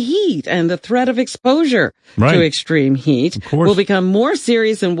high heat, and the threat of exposure to extreme heat will become more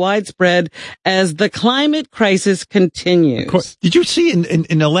serious and widespread as the climate crisis continues. Did you see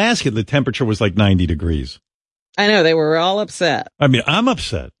in Alaska the temperature was like 90 degrees? I know, they were all upset. I mean, I'm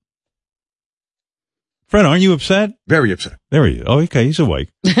upset. Fred, aren't you upset? Very upset. There he is. Oh, okay, he's awake.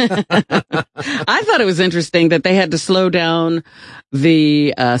 I thought it was interesting that they had to slow down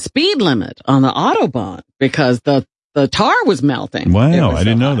the speed limit on the Autobahn because the tar was melting. Wow, I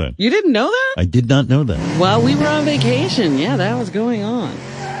didn't know that. You didn't know that? I did not know that. Well, we were on vacation. Yeah, that was going on.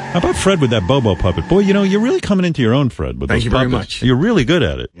 How about Fred with that Bobo puppet? Boy, you're really coming into your own, Fred, with those puppets. Thank you very much. You're really good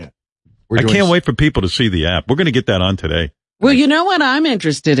at it. Yeah. I can't wait for people to see the app. We're going to get that on today. Well, you know what I'm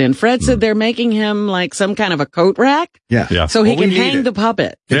interested in? Fred said they're making him like some kind of a coat rack. Yeah. So he can hang the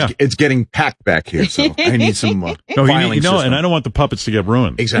puppet. It's getting packed back here, so I need some filing system. And I don't want the puppets to get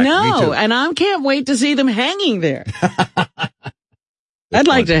ruined. Exactly. No, and I can't wait to see them hanging there. I'd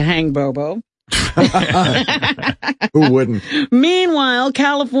like to hang Bobo. Who wouldn't? Meanwhile,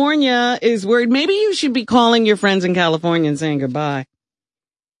 California is worried. Maybe you should be calling your friends in California and saying goodbye.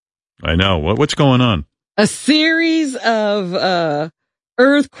 I know. What's going on? A series of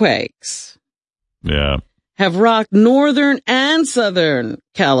earthquakes have rocked northern and southern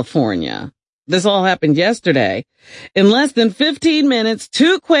California. This all happened yesterday. In less than 15 minutes,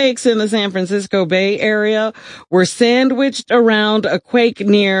 2 quakes in the San Francisco Bay Area were sandwiched around a quake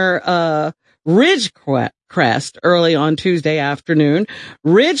near Ridgecrest early on Tuesday afternoon.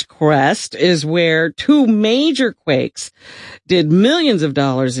 Ridgecrest is where 2 major quakes did millions of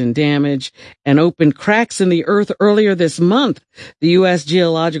dollars in damage and opened cracks in the earth earlier this month. The U.S.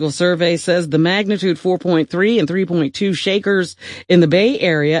 Geological Survey says the magnitude 4.3 and 3.2 shakers in the Bay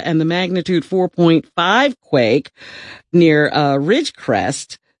Area and the magnitude 4.5 quake near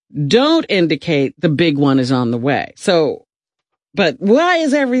Ridgecrest don't indicate the big one is on the way. But why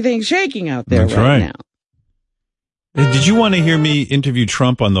is everything shaking out there right now? Did you want to hear me interview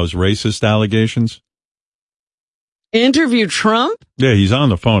Trump on those racist allegations? Interview Trump? Yeah, he's on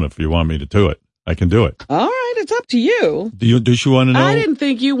the phone if you want me to do it. I can do it. All right, it's up to you. Does you want to know? I didn't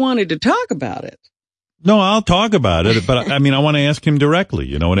think you wanted to talk about it. No, I'll talk about it, but I mean, I want to ask him directly.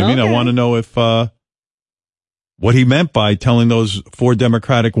 You know what I mean? I want to know if what he meant by telling those 4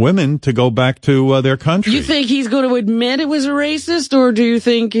 Democratic women to go back to their country. You think he's going to admit it was racist, or do you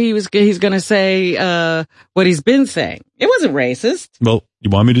think he's going to say what he's been saying? It wasn't racist. Well, you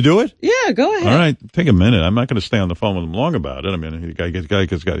want me to do it? Yeah, go ahead. All right, take a minute. I'm not going to stay on the phone with him long about it. I mean,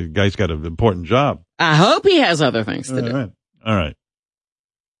 the guy's got an important job. I hope he has other things to do. All right.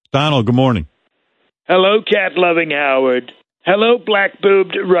 Donald, good morning. Hello, cat-loving Howard. Hello,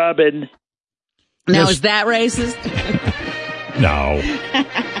 black-boobed Robin. Now, is that racist? No.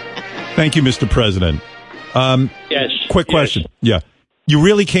 Thank you, Mr. President. Yes. Quick question. Yeah. You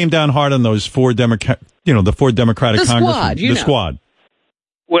really came down hard on those 4 Democratic congressmen. The squad.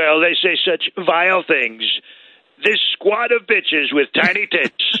 Well, they say such vile things. This squad of bitches with tiny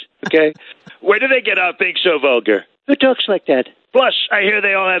tits. Okay? Where do they get off being so vulgar? Who talks like that? Plus, I hear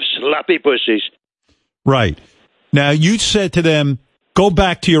they all have sloppy pussies. Right. Now, you said to them, go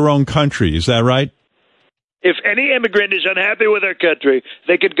back to your own country. Is that right? If any immigrant is unhappy with their country,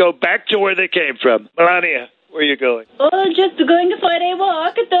 they could go back to where they came from. Melania, where are you going? Oh, just going for a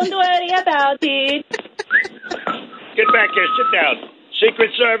walk. Don't worry about it. Get back here. Sit down. Secret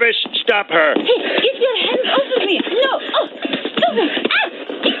Service, stop her. Hey, get your hands off of me. No. Oh, stop it. Ah,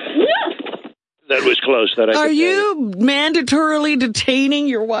 no. That was close. Are you mandatorily detaining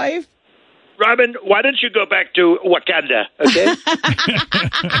your wife? Robin, why don't you go back to Wakanda, okay?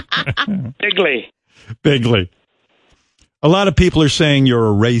 Bigly. A lot of people are saying you're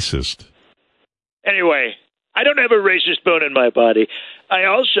a racist. Anyway, I don't have a racist bone in my body. I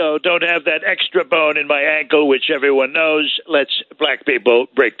also don't have that extra bone in my ankle, which everyone knows lets black people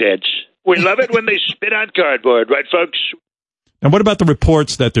break dance. We love it when they spit on cardboard, right, folks? And what about the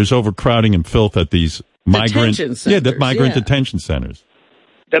reports that there's overcrowding and filth at these migrant detention centers?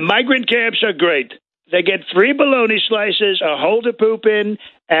 The migrant camps are great. They get free bologna slices, a hole to poop in,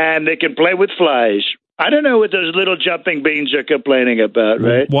 and they can play with flies. I don't know what those little jumping beans are complaining about,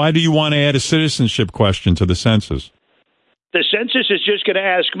 right? Why do you want to add a citizenship question to the census? The census is just going to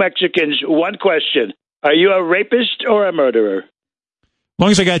ask Mexicans one question. Are you a rapist or a murderer? As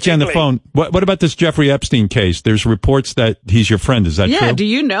long as I got you on the phone, what about this Jeffrey Epstein case? There's reports that he's your friend. Is that true? Yeah, do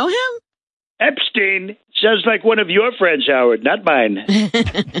you know him? Epstein sounds like one of your friends, Howard, not mine.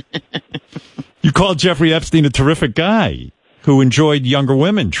 You called Jeffrey Epstein a terrific guy who enjoyed younger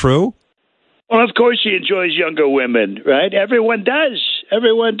women, true? Well, of course he enjoys younger women, right? Everyone does.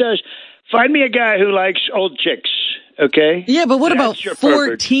 Everyone does. Find me a guy who likes old chicks, okay? Yeah, but what That's about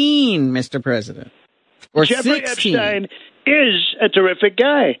 14, Mr. President? Or Jeffrey 16? Epstein is a terrific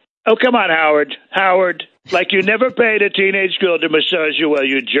guy. Oh, come on, Howard. Howard, like you never paid a teenage girl to massage you while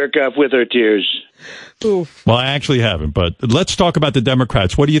you jerk off with her tears. Oof. Well, I actually haven't, but let's talk about the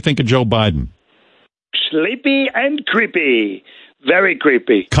Democrats. What do you think of Joe Biden? Sleepy and creepy. Very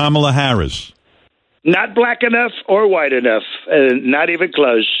creepy. Kamala Harris. Not black enough or white enough. Not even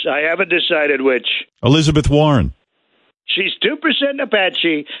close. I haven't decided which. Elizabeth Warren. She's 2%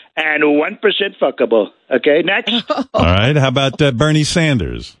 Apache and 1% fuckable. Okay, next. All right. How about Bernie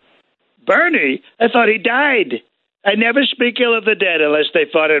Sanders? Bernie? I thought he died. I never speak ill of the dead unless they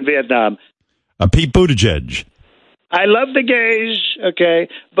fought in Vietnam. Pete Buttigieg. I love the gays, okay,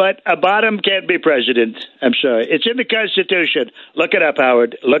 but a bottom can't be president. I'm sorry. It's in the Constitution. Look it up,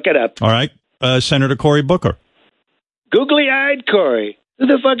 Howard. Look it up. All right. Senator Cory Booker. Googly-eyed Cory. Who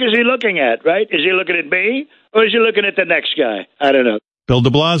the fuck is he looking at, right? Is he looking at me or is he looking at the next guy? I don't know. Bill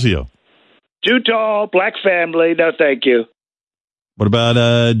de Blasio. Too tall, black family. No, thank you. What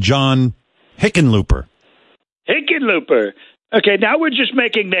about John Hickenlooper? Hickenlooper. Okay, now we're just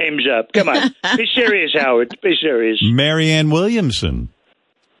making names up. Come on. Be serious, Howard. Be serious. Marianne Williamson.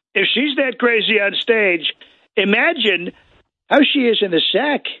 If she's that crazy on stage, imagine how she is in the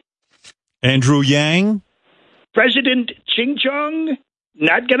sack. Andrew Yang. President Ching Chong.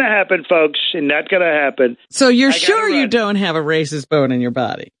 Not going to happen, folks. Not going to happen. So you're sure you don't have a racist bone in your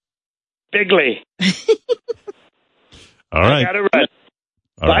body? Bigly. All right. I got to run.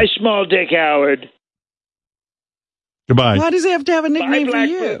 All Bye, right. small dick Howard. Goodbye. Why does he have to have a nickname Bye, for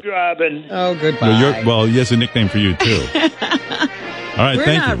you? Black Robin. Oh, goodbye. Well, he has a nickname for you, too. All right, We're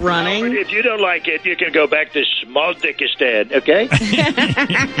thank not you. running. Howard, if you don't like it, you can go back to Small Dickistan, okay?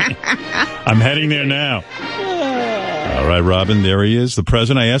 I'm heading there now. All right, Robin, there he is, the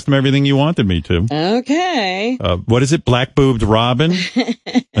president. I asked him everything you wanted me to. Okay. What is it? Black-boobed Robin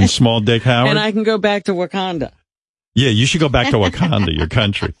and Small Dick Howard? And I can go back to Wakanda. Yeah, you should go back to Wakanda, your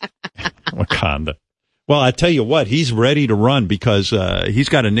country. Wakanda. Well, I tell you what, he's ready to run because he's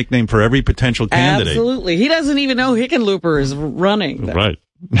got a nickname for every potential candidate. Absolutely. He doesn't even know Hickenlooper is running. Though. Right.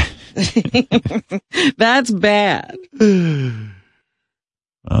 That's bad.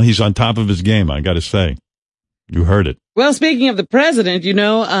 Well, he's on top of his game, I got to say. You heard it. Well, speaking of the president,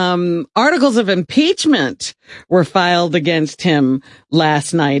 articles of impeachment were filed against him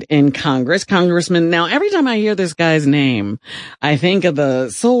last night in Congress. Congressman, now every time I hear this guy's name, I think of the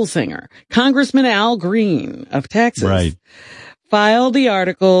soul singer, Congressman Al Green of Texas. Right. Filed the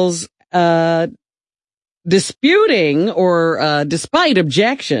articles, disputing or, despite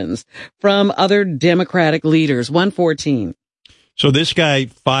objections from other Democratic leaders, 114. So this guy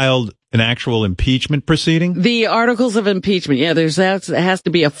filed an actual impeachment proceeding? The articles of impeachment. Yeah, there has to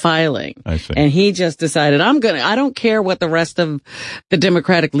be a filing. I see. And he just decided, I don't care what the rest of the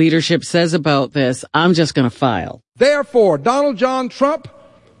Democratic leadership says about this. I'm just going to file. Therefore, Donald John Trump,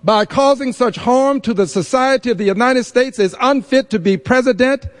 by causing such harm to the society of the United States, is unfit to be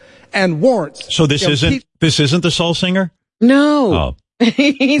president and warrants. So this isn't the soul singer? No. Oh.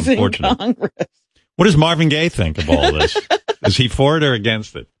 He's in Congress. What does Marvin Gaye think of all this? Is he for it or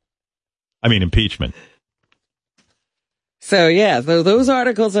against it? I mean, impeachment. So those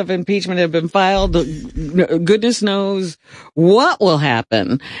articles of impeachment have been filed. Goodness knows what will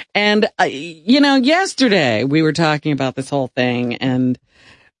happen. And, yesterday we were talking about this whole thing. And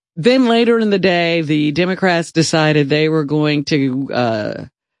then later in the day, the Democrats decided they were going to,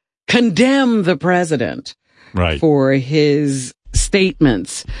 condemn the president for his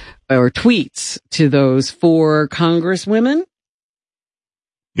statements or tweets to those 4 congresswomen.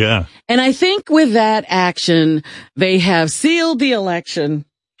 Yeah. And I think with that action, they have sealed the election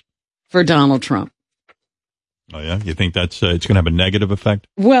for Donald Trump. Oh, yeah? You think that's it's going to have a negative effect?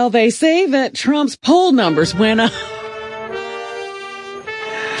 Well, they say that Trump's poll numbers went up.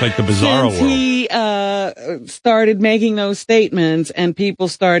 It's like the bizarro world. He started making those statements and people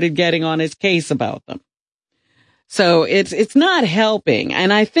started getting on his case about them. So it's not helping.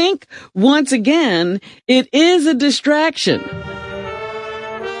 And I think once again, it is a distraction.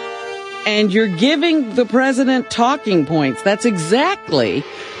 And you're giving the president talking points. That's exactly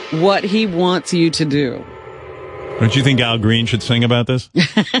what he wants you to do. Don't you think Al Green should sing about this?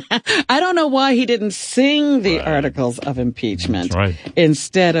 I don't know why he didn't sing the articles of impeachment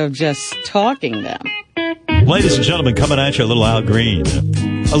instead of just talking them. Ladies and gentlemen, coming at you, a little Al Green.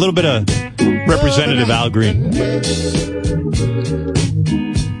 A little bit of Representative Al Green.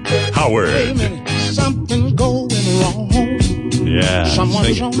 Howard. Something going wrong. Yeah.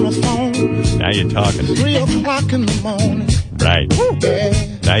 Someone's on the phone. Now you're talking. 3 o'clock in the morning. Right.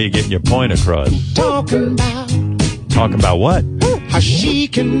 Yeah. Now you're getting your point across. Talking about what? How she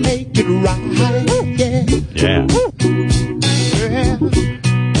can make it right. Yeah.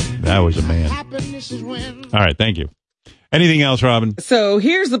 That was a man. All right, thank you. Anything else, Robin? So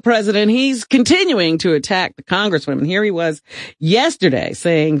here's the president. He's continuing to attack the congresswomen. Here he was yesterday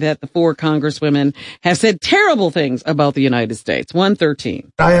saying that the 4 congresswomen have said terrible things about the United States.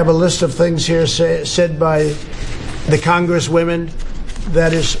 113. I have a list of things here said by the congresswomen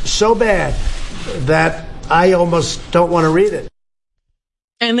that is so bad that I almost don't want to read it.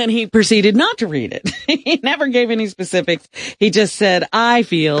 And then he proceeded not to read it. He never gave any specifics. He just said, I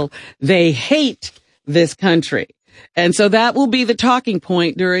feel they hate this country. And so that will be the talking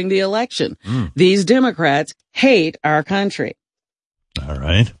point during the election. These Democrats hate our country. All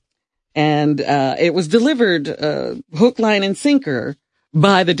right. And it was delivered hook, line, and sinker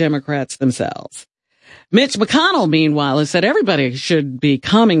by the Democrats themselves. Mitch McConnell, meanwhile, has said everybody should be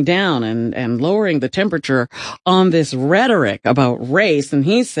calming down and lowering the temperature on this rhetoric about race. And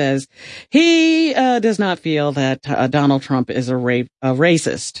he says he does not feel that Donald Trump is a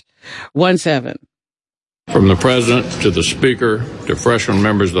racist. 1-7. From the president to the speaker to freshman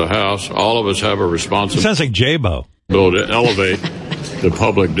members of the House, all of us have a responsibility. Sounds like J-Bo. To elevate the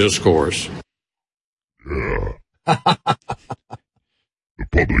public discourse. Yeah. The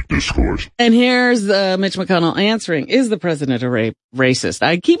public discourse. And here's Mitch McConnell answering, is the president a racist?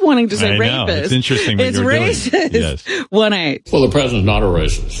 I keep wanting to say rapist. It's interesting what it's you're racist. doing. Yes. 1-8. Well, the president's not a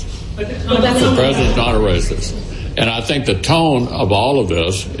racist. The president's not a racist. And I think the tone of all of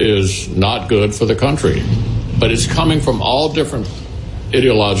this is not good for the country. But it's coming from all different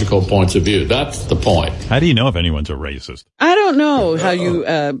ideological points of view. That's the point. How do you know if anyone's a racist? I don't know how you,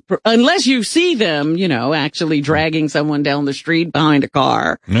 unless you see them, actually dragging someone down the street behind a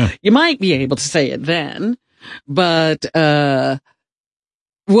car. Yeah. You might be able to say it then. But,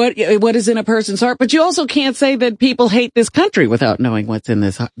 what is in a person's heart? But you also can't say that people hate this country without knowing what's in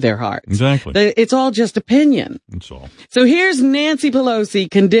their hearts. Exactly. It's all just opinion. That's all. So here's Nancy Pelosi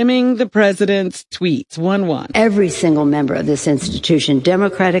condemning the president's tweets. 1-1. Every single member of this institution,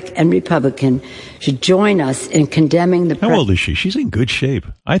 Democratic and Republican, should join us in condemning the How old is she? She's in good shape.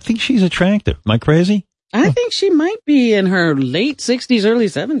 I think she's attractive. Am I crazy? I think she might be in her late 60s, early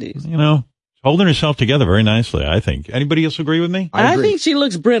 70s. Holding herself together very nicely, I think. Anybody else agree with me? I think she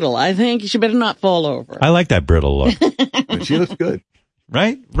looks brittle. I think she better not fall over. I like that brittle look. She looks good.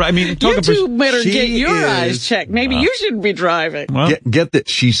 Right? I mean, you two better get your eyes checked. Maybe you shouldn't be driving. Well, get that.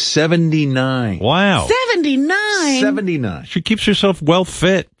 She's 79. Wow. 79? 79. She keeps herself well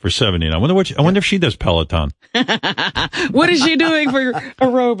fit for 79. I wonder if she does Peloton. What is she doing for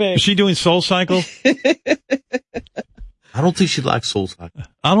aerobics? Is she doing Soul Cycle? I don't think she likes Soul Cycle.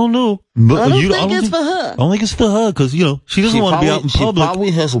 I don't know. But I don't think it's for her. I don't think it's for her because, she doesn't want to be out in public. She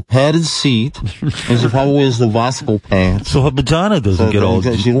probably has a padded seat, and she probably wears the bicycle pants. So her vagina doesn't get all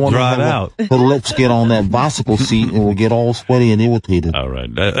dried out. Her lips get on that bicycle seat and will get all sweaty and irritated. All right.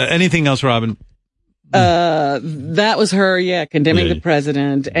 Anything else, Robin? That was her, condemning the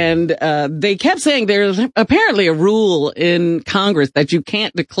president. And, they kept saying there's apparently a rule in Congress that you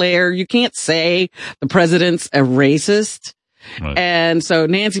can't say the president's a racist. Right. And so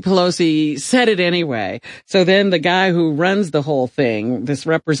Nancy Pelosi said it anyway. So then the guy who runs the whole thing, this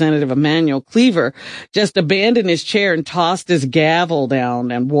Representative Emmanuel Cleaver, just abandoned his chair and tossed his gavel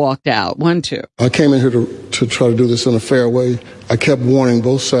down and walked out. 1-2. I came in here to try to do this in a fair way. I kept warning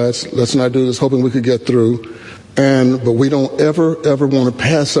both sides, let's not do this, hoping we could get through. But we don't ever want to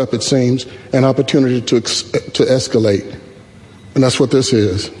pass up, it seems, an opportunity to escalate. And that's what this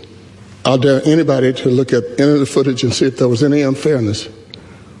is. I'll dare anybody to look at any of the footage and see if there was any unfairness.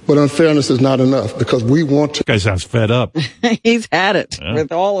 But unfairness is not enough because we want to. This guy sounds fed up. He's had it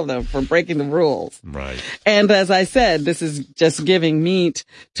with all of them for breaking the rules. Right. And as I said, this is just giving meat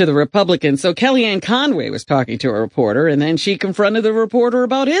to the Republicans. So Kellyanne Conway was talking to a reporter, and then she confronted the reporter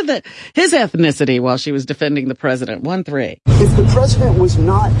about his ethnicity while she was defending the president. 1-3. If the president was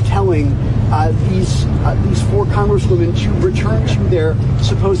not telling these 4 congresswomen to return to their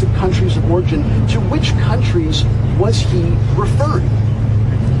supposed countries of origin, to which countries was he referring?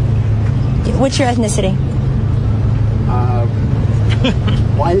 What's your ethnicity?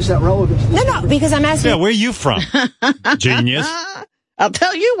 Why is that relevant to this? No, because I'm asking. Yeah, where are you from? Genius. I'll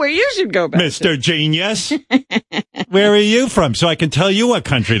tell you where you should go back Mr. Genius. Where are you from? So I can tell you what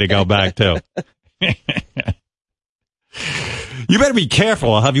country to go back to. You better be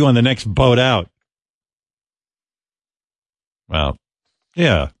careful. I'll have you on the next boat out. Well,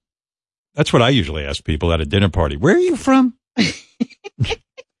 yeah. That's what I usually ask people at a dinner party. Where are you from?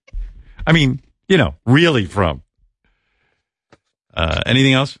 I mean, really from.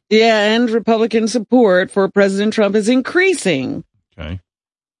 Anything else? Yeah, and Republican support for President Trump is increasing. Okay.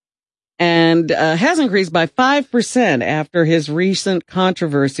 And has increased by 5% after his recent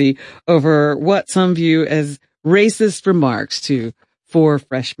controversy over what some view as racist remarks to 4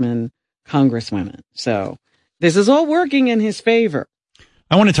 freshman congresswomen. So this is all working in his favor.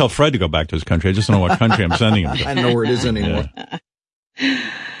 I want to tell Fred to go back to his country. I just don't know what country I'm sending him to. I don't know where it is anymore.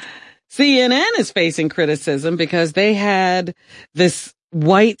 CNN is facing criticism because they had this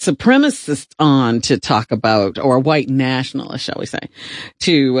white supremacist on to talk about, or white nationalist, shall we say,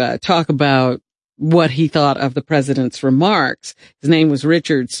 to talk about what he thought of the president's remarks. His name was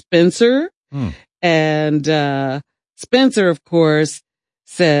Richard Spencer. And Spencer, of course,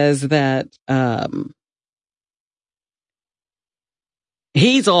 says that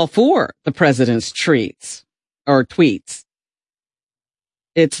he's all for the president's tweets.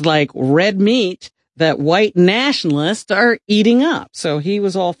 It's like red meat that white nationalists are eating up. So he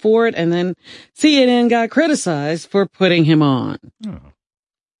was all for it. And then CNN got criticized for putting him on. Oh.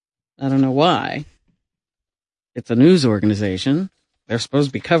 I don't know why. It's a news organization. They're supposed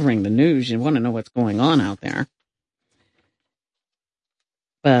to be covering the news. You want to know what's going on out there.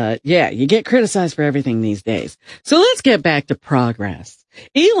 But yeah, you get criticized for everything these days. So let's get back to progress.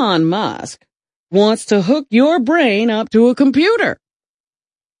 Elon Musk wants to hook your brain up to a computer.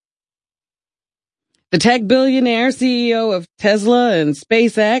 The tech billionaire, CEO of Tesla and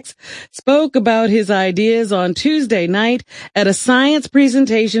SpaceX, spoke about his ideas on Tuesday night at a science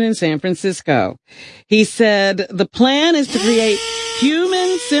presentation in San Francisco. He said the plan is to create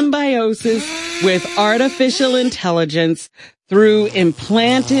human symbiosis with artificial intelligence through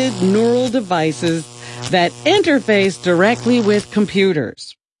implanted neural devices that interface directly with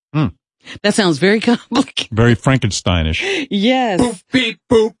computers. That sounds very complicated. Very Frankensteinish. Yes. Boop, beep,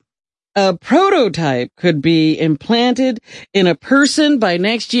 boop. A prototype could be implanted in a person by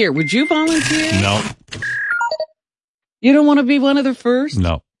next year. Would you volunteer? No. You don't want to be one of the first?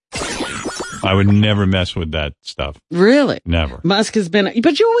 No. I would never mess with that stuff. Really? Never. Musk has been,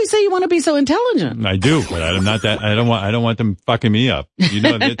 but you always say you want to be so intelligent. I do, but I'm not that. I don't want them fucking me up.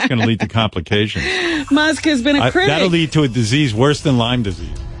 It's going to lead to complications. Musk has been a critic. That'll lead to a disease worse than Lyme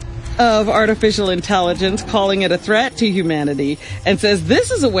disease. Of artificial intelligence, calling it a threat to humanity, and says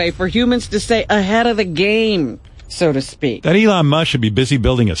this is a way for humans to stay ahead of the game, so to speak. That Elon Musk should be busy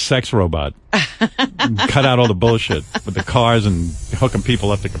building a sex robot. Cut out all the bullshit with the cars and hooking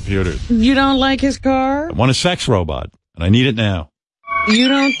people up to computers. You don't like his car? I want a sex robot, and I need it now. You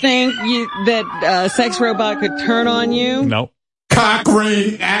don't think that a sex robot could turn on you? No. Cock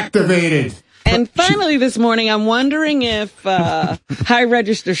ring activated. And finally this morning, I'm wondering if High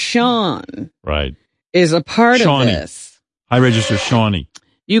Register Sean is a part of this. High Register Shawnee.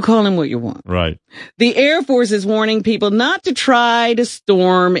 You call him what you want. Right. The Air Force is warning people not to try to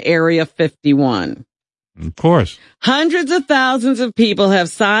storm Area 51. Of course. Hundreds of thousands of people have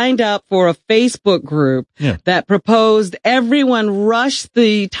signed up for a Facebook group that proposed everyone rush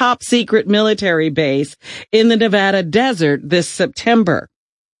the top secret military base in the Nevada desert this September.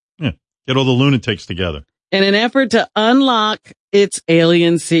 Get all the lunatics together. In an effort to unlock its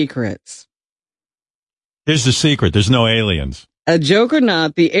alien secrets. Here's the secret. There's no aliens. A joke or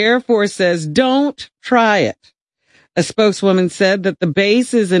not, the Air Force says don't try it. A spokeswoman said that the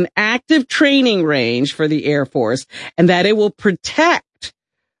base is an active training range for the Air Force and that it will protect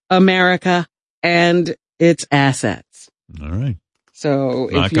America and its assets. All right. So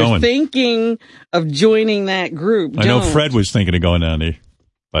if you're thinking of joining that group, I know Fred was thinking of going down there.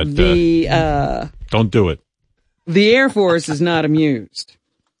 But don't do it. The Air Force is not amused.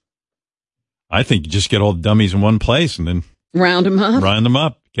 I think you just get all the dummies in one place and then round them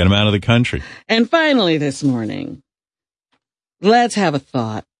up. Get them out of the country. And finally this morning, let's have a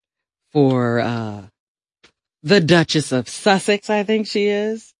thought for the Duchess of Sussex, I think she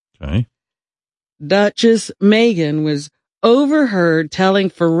is. Okay. Duchess Meghan was overheard telling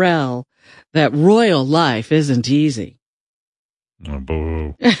Pharrell that royal life isn't easy. Oh,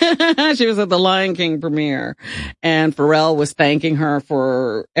 boo. She was at the Lion King premiere, and Pharrell was thanking her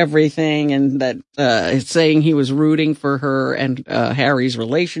for everything, and that saying he was rooting for her and Harry's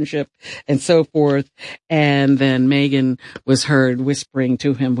relationship and so forth. And then Meghan was heard whispering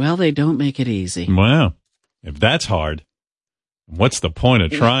to him, "Well, they don't make it easy." Wow. If that's hard, what's the point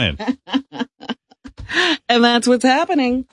of trying? And that's what's happening.